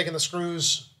started taking the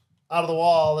screws out of the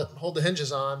wall that hold the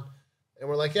hinges on. And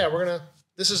we're like, yeah,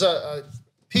 this is a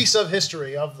piece of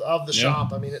history of the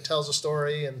shop. I mean, it tells a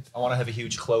story. And I want to have a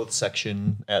huge clothes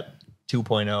section at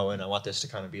 2.0, and I want this to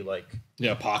kind of be like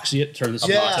epoxy it, turn this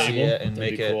Yeah. on the table, it and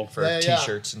make it cool. for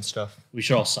t-shirts and stuff. We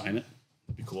should all sign it.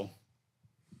 It'd be cool.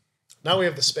 now we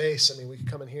have the space. I mean, we could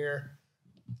come in here,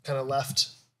 kind of left.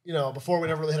 Before we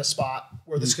never really had a spot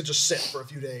where this could just sit for a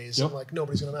few days and like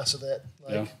nobody's gonna mess with it.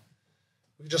 Like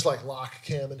we could just like lock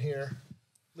Cam in here,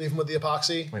 leave him with the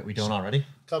epoxy. Wait, we don't already?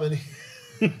 Come in.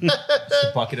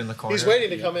 The bucket in the corner. He's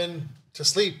waiting to come in to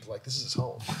sleep. Like this is his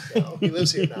home. He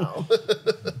lives here now.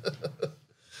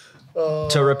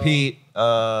 To repeat,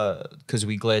 because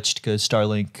we glitched, because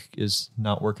Starlink is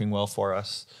not working well for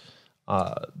us.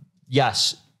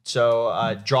 Yes.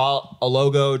 So draw a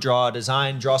logo, draw a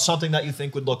design, draw something that you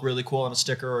think would look really cool on a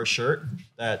sticker or a shirt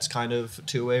that's kind of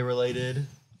two-way related,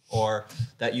 or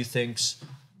that you think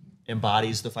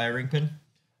embodies the firing pin,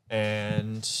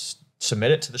 and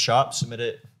submit it to the shop. Submit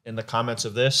it in the comments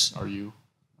of this. Are you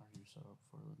set up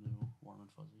for the new Warm and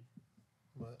Fuzzy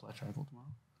Black Triangle tomorrow?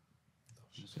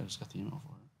 I just got the email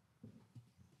for it.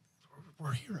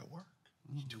 We're here at work.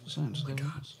 Oh my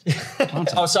God.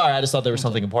 Oh, sorry. I just thought there was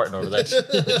something important over there.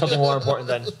 Something more important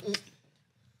than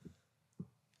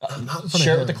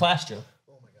share it with the class, Joe.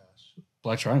 Oh my gosh.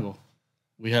 Black Triangle.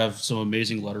 We have some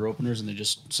amazing letter openers, and they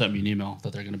just sent me an email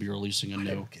that they're going to be releasing a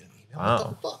new Get an email. Wow.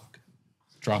 What the fuck?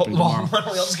 dropping Well, tomorrow. why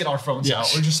don't we all just get our phones out?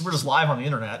 We're just live on the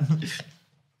internet.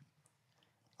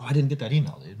 Oh, I didn't get that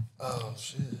email, dude. Oh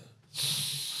shit.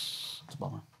 It's a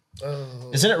bummer.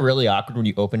 Oh, Isn't it really awkward when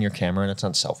you open your camera and it's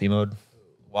on selfie mode?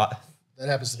 What? that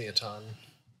happens to me a ton.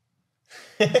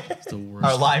 It's the worst.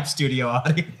 Our live studio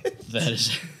audience. That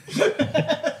is.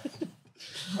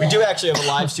 We do actually have a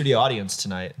live studio audience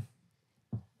tonight.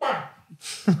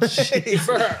 he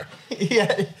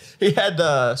had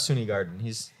SUNY Garden.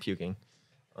 He's puking.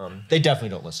 They definitely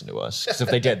don't listen to us, because if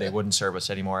they did, they wouldn't serve us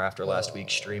anymore after last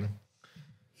week's stream.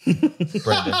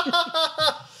 Brendan.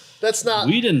 That's not.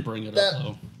 We didn't bring it That- up,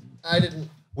 though. I didn't.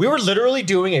 We were literally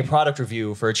doing a product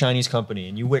review for a Chinese company,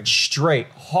 and you went straight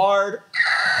hard.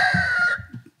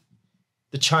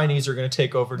 The Chinese are going to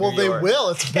take over Well, New they York. will.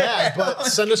 It's bad, but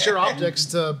send us your optics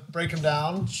to break them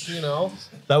down.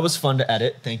 That was fun to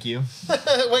edit. Thank you.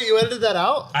 Wait, you edited that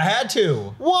out? I had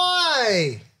to.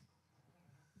 Why?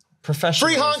 Professional.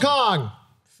 Free Hong Kong.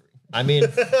 I mean,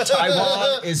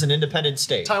 Taiwan is an independent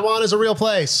state. Taiwan is a real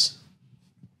place.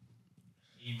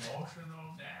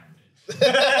 Emotional damage.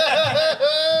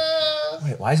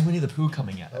 Wait, why is Winnie the Pooh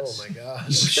coming at us? Oh my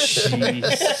gosh.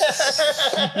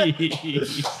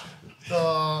 Jeez.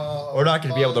 Oh, We're not going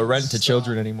to be able to rent to stuff,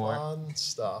 children anymore. Fun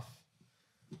stuff.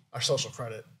 Our social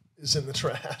credit is in the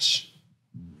trash.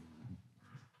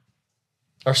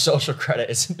 Our social credit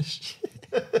is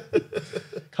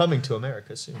coming to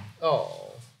America soon. Oh.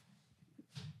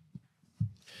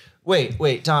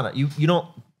 Wait, Donna, you don't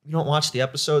watch the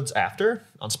episodes after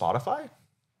on Spotify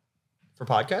for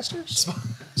podcasters?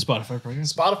 Spotify program.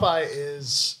 Spotify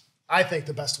is, I think,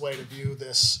 the best way to view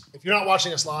this. If you're not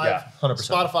watching us live, Yeah, 100%.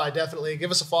 Spotify, definitely.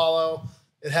 Give us a follow.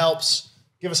 It helps.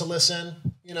 Give us a listen.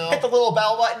 Hit the little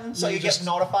bell button so you Just- get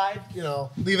notified.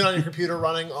 Leave it on your computer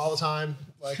running all the time.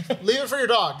 Like, leave it for your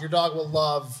dog. Your dog will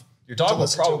love. Your to dog will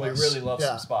listen to probably us. really love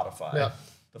Yeah. some Spotify. Yeah.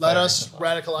 The Let Fire us Nation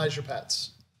love. radicalize your pets.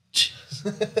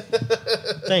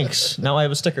 Thanks. Now I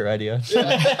have a sticker idea.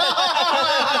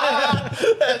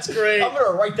 That's great. I'm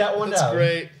gonna write that one That's down.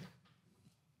 great.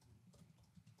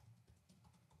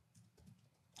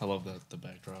 I love that the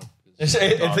backdrop.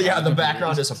 The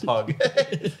background is a pug.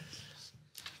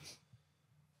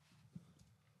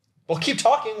 Well, keep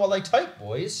talking while I type,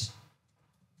 boys.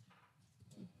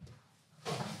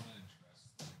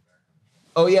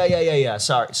 Oh, yeah.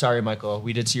 Sorry, Michael.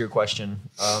 We did see your question.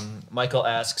 Michael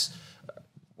asks,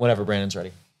 whenever Brandon's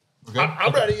ready.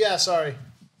 I'm ready. Yeah, sorry.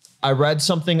 I read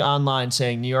something online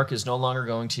saying New York is no longer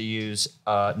going to use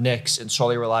NICS and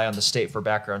solely rely on the state for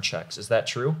background checks. Is that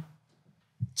true?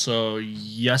 So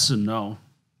yes and no.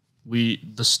 The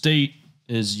state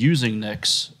is using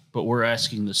NICS, but we're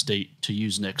asking the state to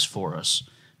use NICS for us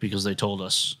because they told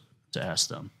us to ask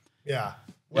them. Yeah.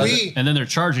 And then they're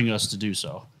charging us to do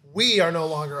so. We are no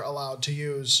longer allowed to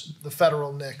use the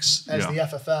federal NICS as the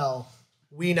FFL.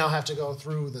 We now have to go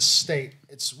through the state.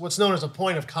 It's what's known as a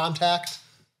point of contact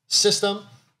system.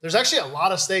 There's actually a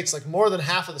lot of states, like more than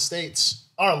half of the states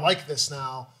are like this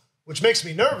now, which makes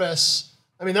me nervous.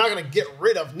 I mean, they're not going to get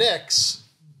rid of NICS,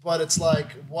 but it's like,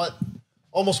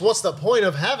 what's the point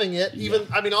of having it? Even,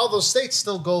 I mean, all those states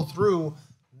still go through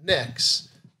NICS.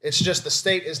 It's just the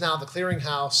state is now the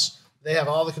clearinghouse. They have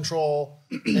all the control,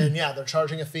 and they're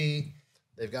charging a fee.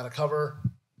 They've got to cover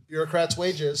bureaucrats'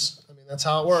 wages. I mean, that's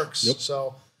how it works. Yep.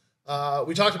 So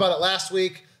we talked about it last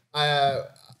week.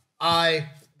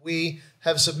 We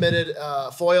have submitted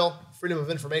FOIL, Freedom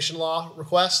of Information Law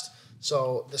request.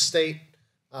 So the state,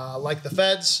 like the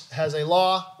feds, has a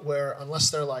law where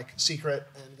unless they're like secret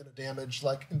and going to damage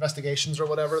like investigations or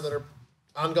whatever that are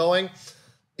ongoing,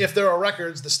 if there are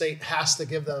records, the state has to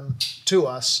give them to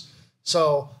us.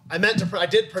 So I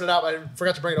did print it out, but I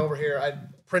forgot to bring it over here. I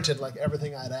printed like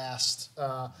everything I'd asked.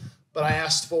 But I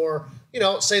asked for,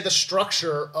 say the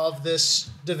structure of this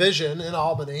division in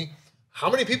Albany. How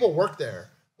many people work there?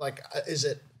 Like, is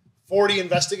it 40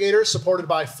 investigators supported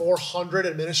by 400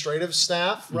 administrative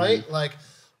staff, right? Like,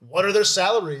 what are their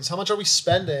salaries? How much are we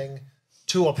spending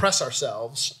to oppress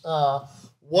ourselves?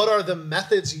 What are the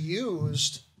methods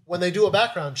used when they do a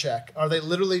background check? Are they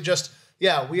literally just,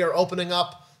 we are opening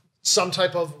up some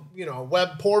type of,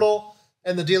 web portal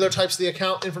and the dealer types the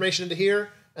account information into here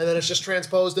and then it's just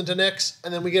transposed into NICS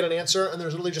and then we get an answer and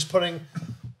there's literally just putting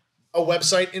a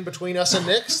website in between us and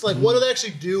NICS? Like, what are they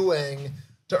actually doing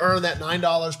to earn that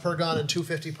 $9 per gun and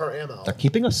 $250 per ammo? They're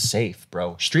keeping us safe,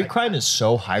 bro. Street crime is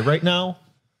so high right now.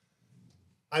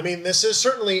 I mean, this is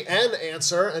certainly an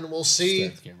answer, and we'll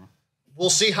see. We'll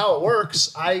see how it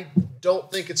works. I don't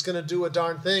think it's going to do a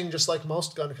darn thing, just like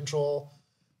most gun control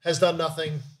has done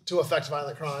nothing to affect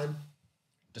violent crime.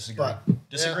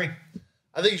 Disagree.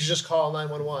 I think you should just call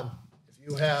 911 if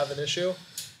you have an issue.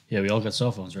 Yeah, we all got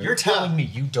cell phones, right? You're telling me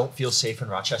you don't feel safe in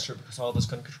Rochester because of all this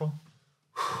gun control?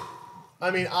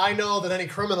 I mean, I know that any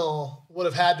criminal would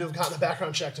have had to have gotten a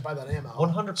background check to buy that ammo.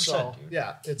 100%, so, dude.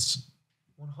 Yeah, it's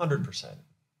 100%.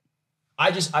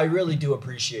 I really do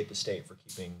appreciate the state for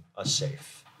keeping us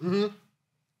safe. Mm-hmm.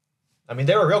 I mean,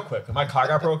 they were real quick. When my car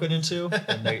got broken into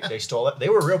and they stole it, they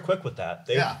were real quick with that.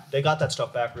 They got that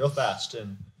stuff back real fast,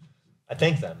 and I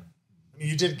thank them. I mean,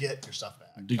 you did get your stuff back.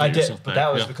 I did, but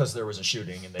that was because there was a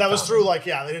shooting. And that was through, they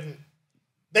didn't.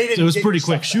 It was pretty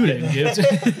quick shooting.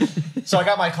 So I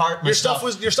got my car. Your stuff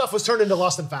was turned into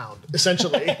lost and found,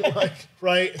 essentially.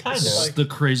 Right? Kind of. It's the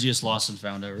craziest lost and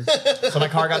found ever. So my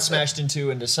car got smashed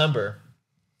into in December,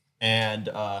 and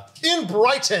in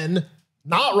Brighton,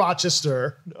 not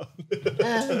Rochester.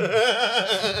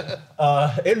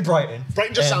 In Brighton.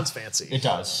 Brighton just sounds fancy. It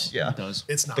does. Yeah, it does.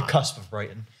 It's not the cusp of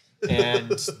Brighton. And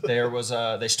there was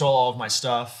they stole all of my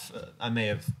stuff. I may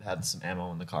have had some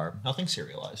ammo in the car. Nothing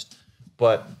serialized.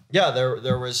 But yeah,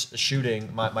 there was a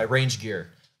shooting. My range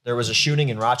gear. There was a shooting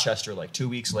in Rochester like 2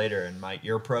 weeks later, and my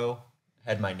ear pro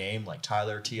had my name, like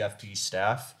Tyler TFP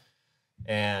staff,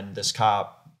 and this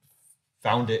cop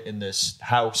found it in this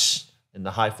house in the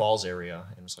High Falls area,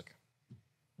 and was like, "I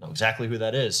know exactly who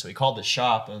that is." So he called the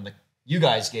shop, and you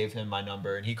guys gave him my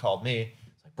number, and he called me.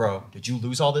 He's like, "Bro, did you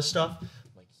lose all this stuff?" I'm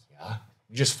like, "Yeah,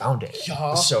 we just found it." Yeah.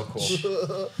 It was so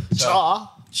cool.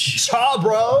 Cha,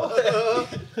 bro.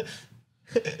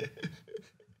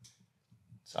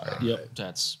 Sorry. Yep,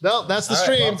 that's the All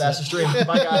stream. Right, well, that's the stream.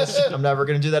 Bye, guys. I'm never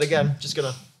gonna do that again. Just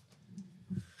gonna.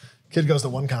 Kid goes to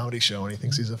one comedy show and he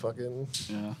thinks he's a fucking.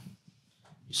 Yeah.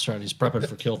 He's prepping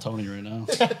for Kill Tony right now.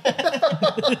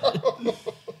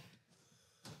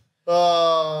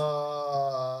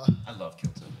 I love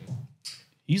Kill Tony.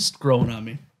 He's growing on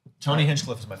me. Tony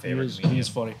Hinchcliffe is my favorite comedian. He's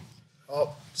funny.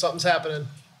 Oh, something's happening.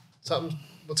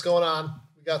 What's going on?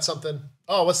 We got something.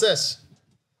 Oh, what's this?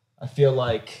 I feel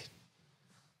like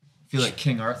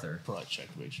King Arthur. Probably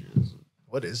check to make sure it's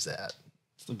What is that?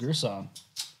 the Gerson.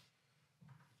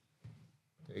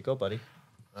 There you go, buddy.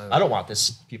 I don't want this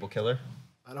people killer.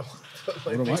 I don't want to put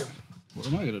my What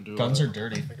am I gonna do? Guns are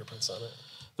dirty. fingerprints on it.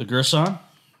 The Gerson,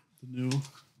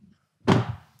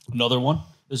 another one.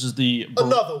 This is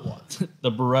Another one.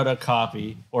 the Beretta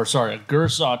copy, or sorry, a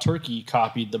Gerson turkey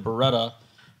copied the Beretta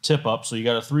tip up. So you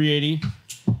got a 380.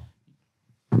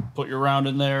 Put your round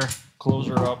in there, close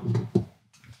her up,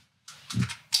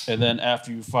 and then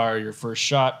after you fire your first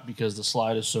shot, because the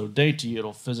slide is so dainty,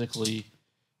 it'll physically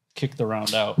kick the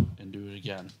round out and do it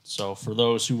again. So for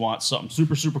those who want something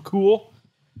super, super cool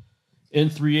in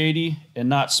 380 and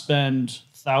not spend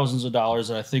thousands of dollars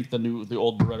that I think the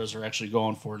old Berettas are actually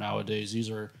going for nowadays, these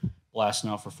are blasting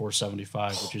out for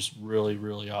 $475, which is really,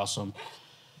 really awesome.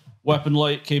 Weapon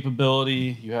light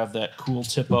capability. You have that cool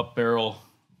tip up barrel.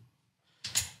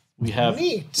 We have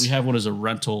one as a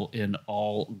rental in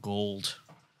all gold.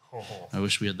 I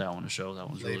wish we had that one to show. That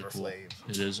one's really cool. Flav.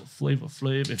 It is a Flavor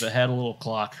Flav. If it had a little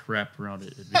clock wrapped around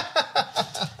it, it'd be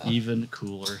Even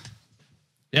cooler.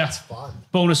 Yeah. It's fun.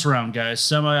 Bonus round, guys.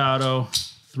 Semi-auto,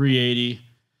 380,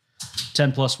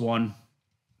 10+1,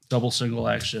 double single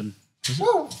action.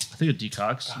 Woo! I think it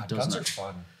decocks. God, It does guns not. are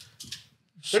fun.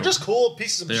 They're just cool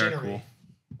pieces of They are machinery. cool.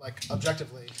 Like,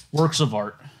 objectively, Works of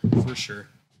art, for sure.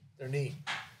 they're neat.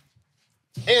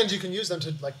 And you can use them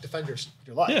to, like, defend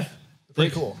your life. Yeah.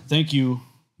 Pretty cool. Thank you,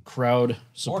 crowd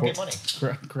support. get money.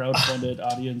 Crowd-funded,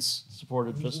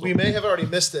 audience-supported pistol. We may have already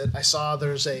missed it. I saw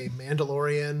there's a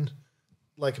Mandalorian,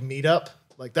 like, meetup.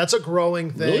 Like, that's a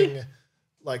growing thing. Really?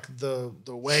 Like, the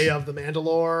way of the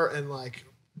Mandalore and, like,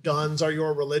 guns are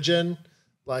your religion.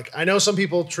 Like, I know some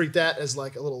people treat that as,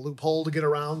 like, a little loophole to get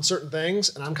around certain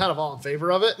things, and I'm kind of all in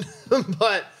favor of it.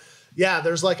 But, yeah,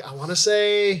 there's, like, I want to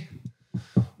say,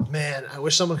 man, I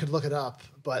wish someone could look it up,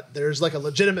 but there's, like, a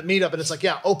legitimate meetup, and it's like,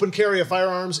 yeah, open carry of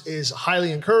firearms is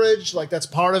highly encouraged. Like, that's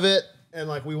part of it, and,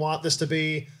 like, we want this to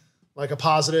be, like, a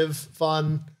positive,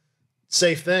 fun,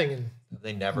 safe thing. And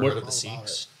They never What- heard of the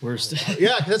Sikhs. Where's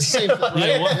yeah, that's the same thing, right?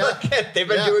 Yeah, what- Yeah. They've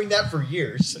been Yeah. doing that for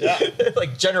years.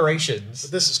 like generations.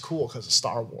 But this is cool because of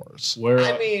Star Wars. Where?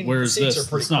 I mean, where's the Sikhs this? are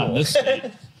pretty It's not in cool. this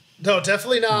state. No,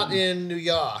 definitely not in New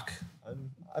York.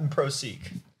 I'm pro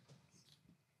Sikh.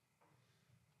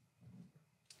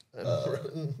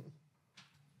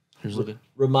 Here's looking.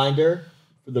 Reminder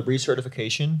for the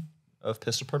recertification of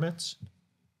pistol permits.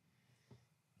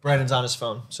 Brandon's on his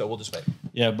phone, so we'll just wait.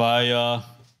 Yeah, by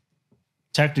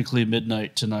technically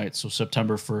midnight tonight, so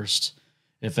September 1st.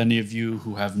 If any of you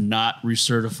who have not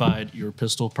recertified your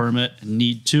pistol permit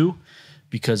need to,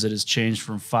 because it has changed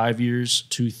from 5 years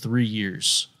to 3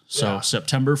 years. So Yeah.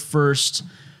 September 1st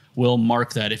will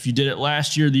mark that. If you did it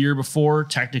last year, the year before,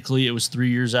 technically it was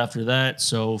 3 years after that.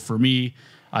 So for me,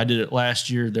 I did it last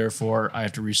year, therefore I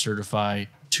have to recertify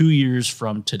 2 years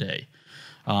from today.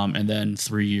 And then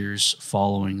 3 years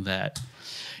following that.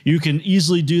 You can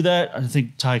easily do that. I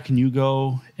think, Ty, can you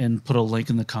go and put a link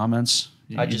in the comments?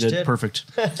 I You just did. Perfect.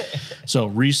 So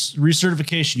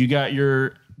recertification, you got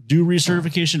your due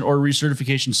recertification or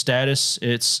recertification status.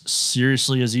 It's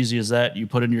seriously as easy as that. You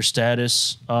put in your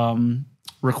status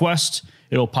request.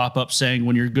 It'll pop up saying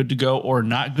when you're good to go or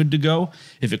not good to go.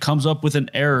 If it comes up with an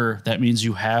error, that means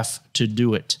you have to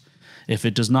do it. If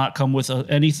it does not come with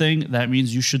anything, that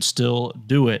means you should still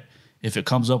do it. If it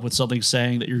comes up with something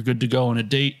saying that you're good to go on a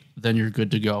date, then you're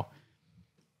good to go.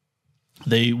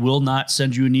 They will not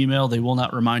send you an email. They will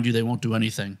not remind you. They won't do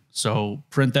anything. So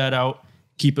print that out,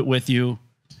 keep it with you,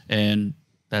 and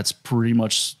that's pretty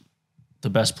much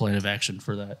the best plan of action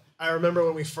for that. I remember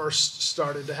when we first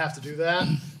started to have to do that,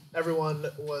 everyone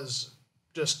was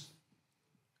just,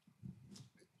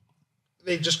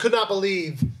 they just could not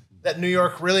believe that New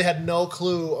York really had no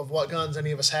clue of what guns any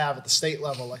of us have at the state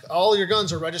level. Like, all your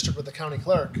guns are registered with the county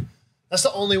clerk. That's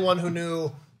the only one who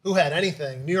knew who had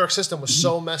anything. New York system was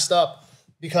so messed up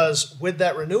because with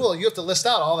that renewal, you have to list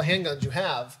out all the handguns you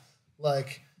have.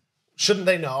 Like, shouldn't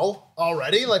they know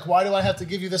already? Like, why do I have to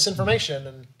give you this information?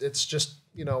 And it's just,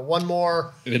 you know, one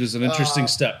more, It is an interesting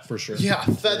step for sure. yeah,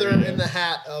 feather in the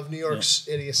hat of New York's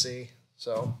idiocy.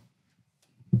 So,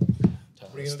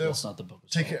 What are you gonna do? That's not the book. of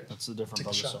Take salt. it. That's a different Take a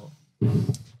book of shot. salt. Can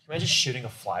you imagine shooting a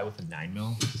fly with a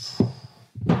 9mm?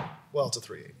 well, it's a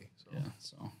 380. So. Yeah,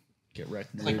 so get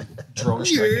wrecked. nerd. Drone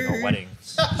striking a wedding.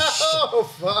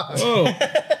 Oh, fuck. Oh,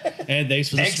 and thanks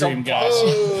for the Thanks, stream, I'm guys.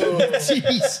 Oh,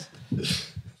 Jeez.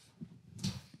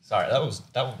 Sorry, that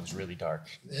one was really dark.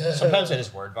 Yeah. Sometimes I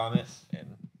just word vomit,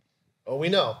 and oh, we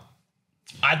know.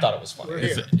 I thought it was funny. We're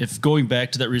here. If going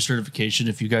back to that recertification,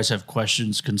 if you guys have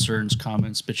questions, concerns,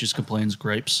 comments, bitches, complaints,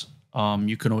 gripes,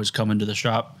 you can always come into the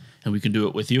shop and we can do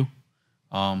it with you.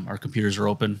 Our computers are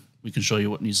open. We can show you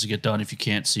what needs to get done if you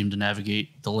can't seem to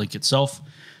navigate the link itself.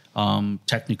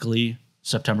 Technically,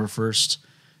 September 1st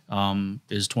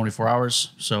is 24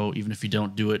 hours. So even if you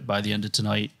don't do it by the end of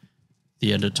tonight,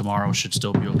 the end of tomorrow should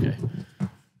still be okay.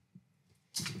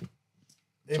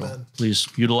 Amen. Please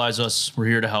utilize us. We're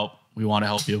here to help. We want to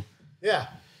help you. Yeah.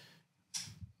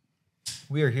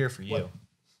 We are here for you.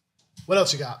 What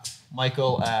else you got?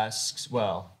 Michael asks,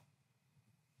 well,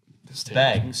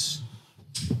 begs,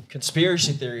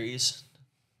 conspiracy theories.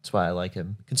 That's why I like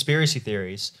him. Conspiracy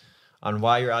theories on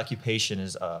why your occupation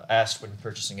is asked when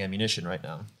purchasing ammunition right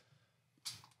now.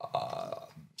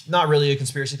 Not really a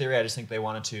conspiracy theory. I just think they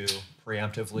wanted to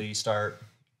preemptively start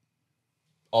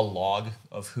a log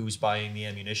of who's buying the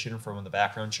ammunition from when the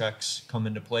background checks come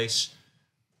into place.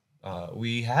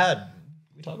 We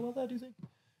talk about that, do you think?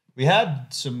 We had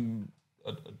some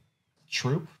a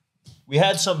troop. We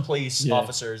had some police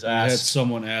officers I had ask.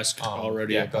 someone ask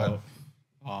already yeah, go ahead.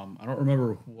 about. I don't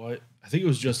remember what. I think it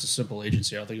was just a simple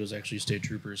agency. I don't think it was actually state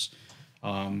troopers.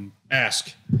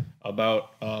 ask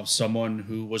about someone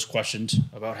who was questioned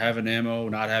about having ammo,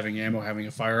 not having ammo, having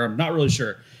a firearm. Not really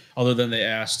sure, other than they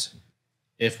asked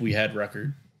if we had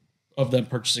record of them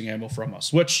purchasing ammo from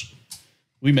us, which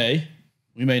we may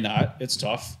not. It's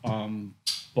tough.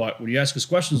 But when you ask us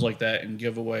questions like that and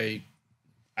give away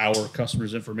our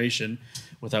customers' information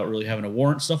without really having a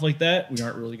warrant, stuff like that, we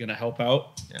aren't really going to help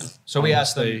out. Yeah. So we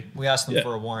asked them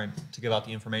for a warrant to give out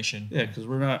the information. Yeah, because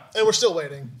we're not. And we're still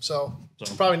waiting, so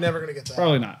we're probably never going to get that.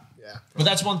 Probably not. Yeah. But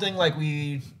that's one thing, like,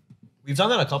 we've done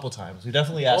that a couple times. We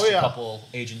definitely asked a couple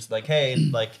agents, like, hey,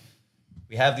 like,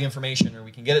 we have the information or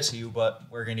we can get it to you, but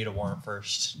we're going to need a warrant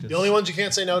first. The only ones you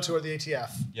can't say no to are the ATF.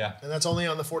 Yeah. And that's only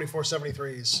on the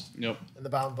 4473s. Yep. In the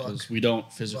bound book. Because we don't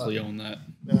physically own that.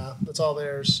 Yeah, that's all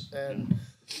theirs. And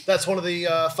that's one of the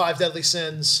 5 deadly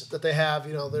sins that they have.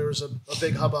 You know, there was a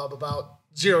big hubbub about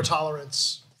zero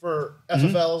tolerance for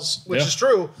FFLs, which is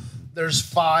true. There's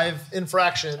 5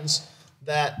 infractions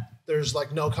that there's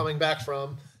like no coming back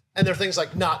from. And there are things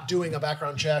like not doing a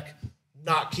background check,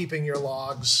 not keeping your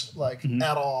logs like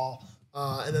at all.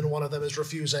 And then one of them is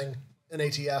refusing an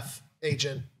ATF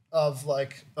agent of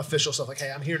like official stuff. Like,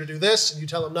 hey, I'm here to do this. And you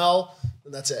tell them no,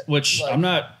 and that's it. Which like, I'm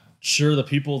not sure the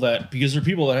people that, because there are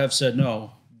people that have said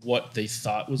no, what they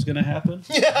thought was going to happen.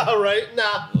 Yeah, right.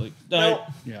 Nah. Like, No.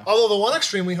 Yeah. Although the one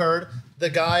extreme we heard, the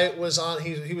guy was on,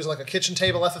 he was like a kitchen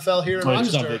table FFL here in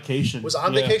Rochester. He was on vacation. Was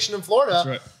on vacation in Florida.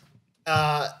 That's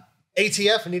right.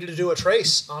 ATF needed to do a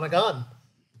trace on a gun.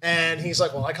 And he's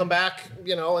like, well, I come back,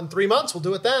 you know, in 3 months, we'll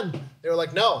do it then. They were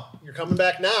like, no, you're coming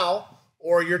back now,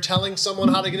 or you're telling someone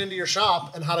how to get into your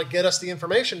shop and how to get us the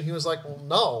information. He was like, well,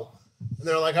 no. And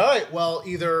they're like, all right, well,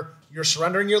 either you're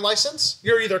surrendering your license,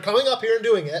 you're either coming up here and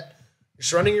doing it, you're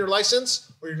surrendering your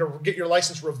license, or you're going to get your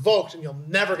license revoked and you'll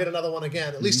never get another one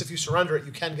again. At least if you surrender it,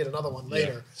 you can get another one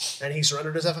later. Yeah. And he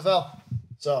surrendered his FFL.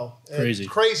 So crazy.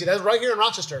 Crazy. That's right here in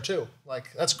Rochester, too.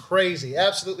 Like, that's crazy.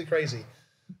 Absolutely crazy.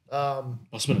 Must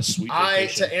have been a sweet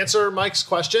vacation. To answer Mike's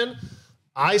question,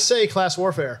 I say class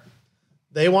warfare.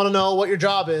 They want to know what your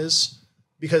job is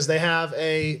because they have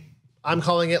I'm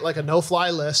calling it like a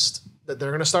no-fly list that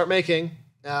they're going to start making.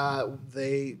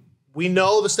 We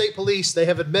know the state police, they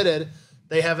have admitted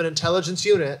they have an intelligence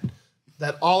unit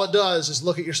that all it does is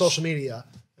look at your social media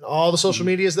and all the social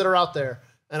medias that are out there.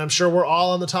 And I'm sure we're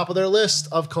all on the top of their list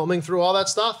of combing through all that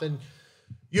stuff. And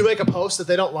you make a post that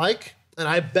they don't like, and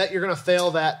I bet you're going to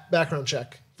fail that background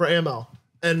check for ammo.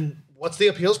 And what's the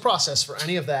appeals process for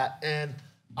any of that? And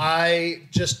I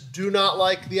just do not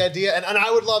like the idea. And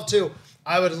I would love to.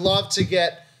 I would love to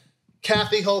get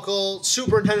Kathy Hochul,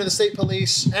 superintendent of the state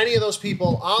police, any of those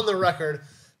people on the record.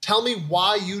 Tell me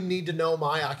why you need to know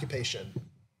my occupation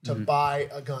to buy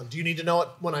a gun. Do you need to know it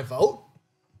when I vote?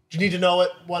 Do you need to know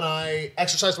it when I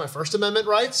exercise my First Amendment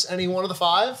rights? Any one of the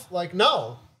 5? Like,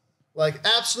 no. Like,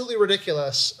 absolutely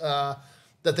ridiculous that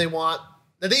they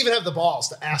even have the balls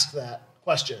to ask that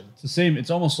question. It's the same. It's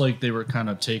almost like they were kind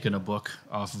of taking a book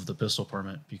off of the pistol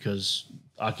permit because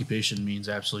occupation means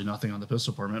absolutely nothing on the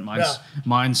pistol permit.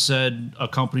 Mine said a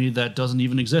company that doesn't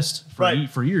even exist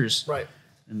for years. Right.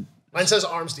 And mine says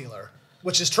arms dealer,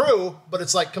 which is true, but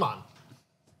it's like, come on.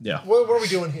 Yeah. What are we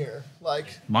doing here? Like,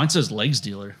 mine says legs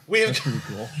dealer. That's pretty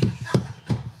cool.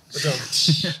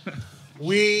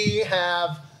 We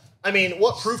have, I mean,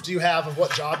 what proof do you have of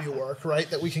what job you work, right,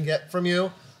 that we can get from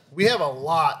you? We have a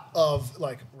lot of,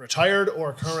 like, retired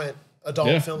or current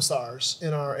adult film stars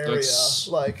in our area.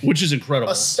 Which is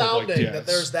incredible. Astounding that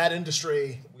there's that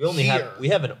industry We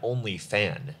have an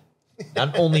OnlyFan.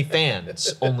 Not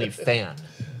OnlyFans, OnlyFan.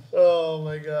 Oh,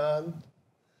 my God.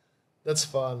 That's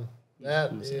fun.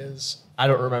 That is... I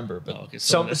don't remember, but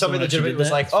somebody legitimately was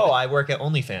like, "Oh, I work at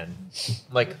OnlyFan."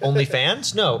 I'm like,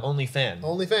 OnlyFans? No, OnlyFan.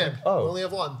 OnlyFan. Oh. We only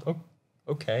have one. Oh,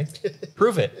 okay.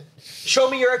 Prove it. Show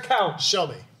me your account. Show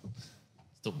me.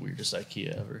 It's the weirdest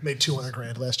IKEA ever. Made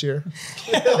 $200,000 last year.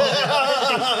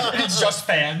 It's just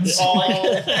fans.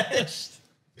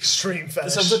 Extreme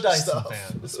fetish. This one's a Dyson stuff.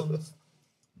 fan. This one's...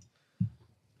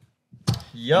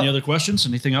 Any other questions?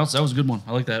 Anything else? That was a good one.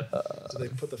 I like that. Do they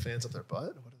put the fans up their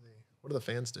butt? What do the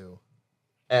fans do?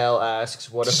 Al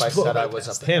asks, "What if I said I was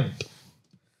a pimp?"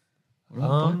 What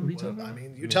are you talking about? I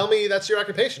mean, you tell me that's your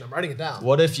occupation. I'm writing it down.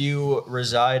 What if you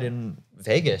reside in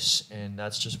Vegas and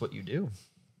that's just what you do?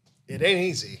 It ain't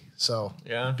easy. So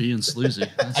Yeah. Being sleazy.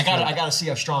 I gotta see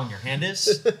how strong your hand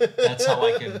is. That's how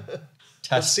I can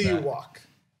test. let's see you that. walk.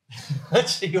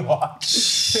 Let's see you walk.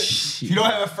 If you don't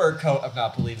have a fur coat, I'm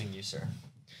not believing you, sir.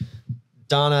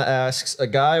 Donna asks, "A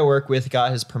guy I work with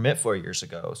got his permit 4 years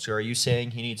ago. So are you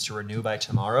saying he needs to renew by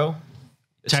tomorrow?"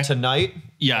 It's tonight.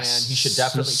 Yes. And he should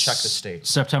definitely check the state.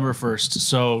 September 1st.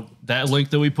 So that link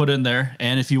that we put in there,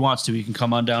 and if he wants to, he can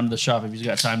come on down to the shop if he's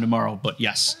got time tomorrow. But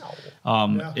yes,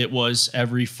 it was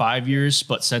every 5 years,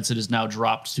 but since it is now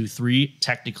dropped to 3,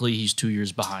 technically he's 2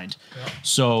 years behind. Yeah.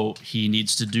 So he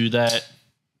needs to do that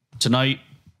tonight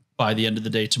by the end of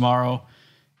the day tomorrow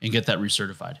and get that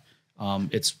recertified.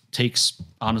 It takes,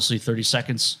 honestly, 30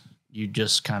 seconds. You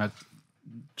just kind of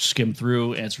skim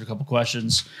through, answer a couple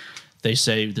questions. They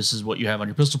say, this is what you have on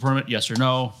your pistol permit, yes or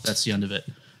no. That's the end of it.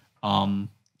 And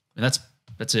that's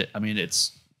it. I mean,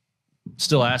 it's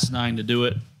still asinine to do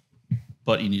it,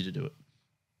 but you need to do it.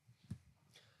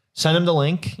 Send him the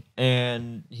link,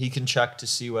 and he can check to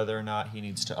see whether or not he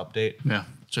needs to update. Yeah,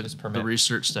 check his permit. The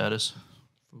research status.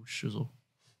 Oh, shizzle.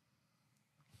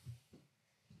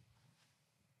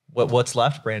 What's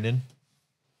left, Brandon?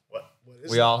 What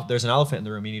is it? There's an elephant in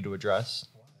the room you need to address.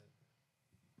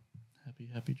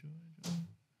 Happy joy.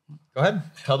 Go ahead.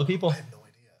 Tell the people. I have no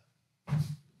idea.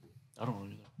 I don't know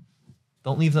either.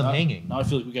 Don't leave them hanging. Now I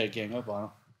feel like we got to gang up on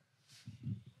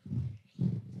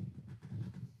them.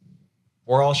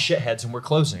 We're all shitheads and we're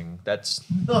closing. That's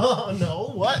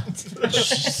no. What?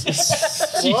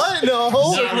 What?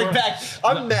 No. Circling back.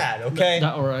 I'm mad. Okay.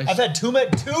 Not right. I've had too many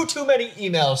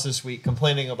emails this week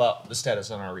complaining about the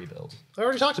status on our rebuild. I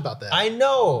already talked about that. I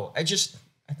know. I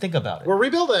think about it. We're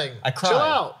rebuilding. I cry. Chill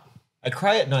out. I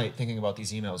cry at night thinking about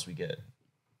these emails we get.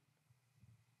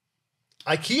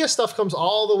 IKEA stuff comes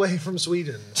all the way from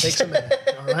Sweden. It takes a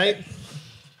minute. All right.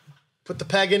 Put the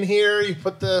peg in here. You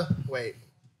put the wait.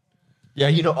 Yeah,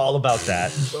 you know all about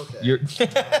that. Okay.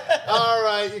 All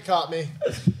right, you caught me.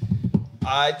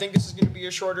 I think this is going to be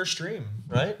a shorter stream,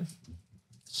 right?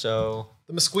 So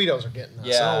the mosquitoes are getting us.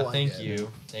 Yeah, thank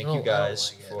you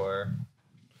guys for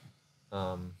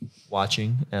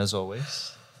watching as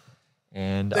always.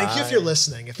 And thank you if you're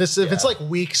listening. If it's like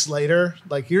weeks later,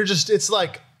 like it's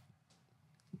like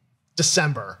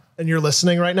December and you're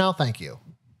listening right now, thank you.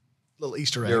 Little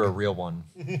Easter egg. You're a real one.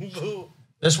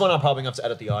 This one I'm probably going to have to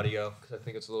edit the audio because I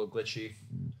think it's a little glitchy.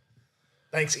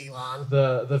 Thanks, Elon.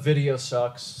 The video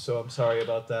sucks, so I'm sorry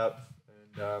about that.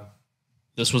 And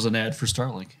this was an ad for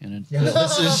Starlink.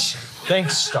 This is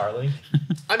thanks, Starlink.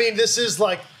 I mean, this is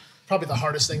like probably the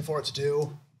hardest thing for it to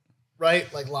do.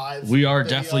 Right, like live. We are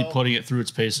definitely putting it through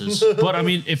its paces, but I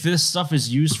mean, if this stuff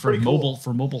is used for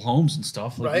mobile homes and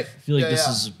stuff, like, right? I feel like this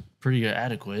is pretty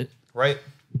adequate, right?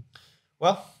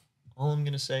 Well, all I'm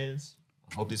gonna say is,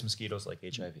 I hope these mosquitoes like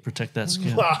HIV. Protect that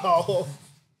skin. Wow.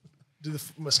 Do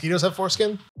the mosquitoes have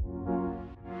foreskin?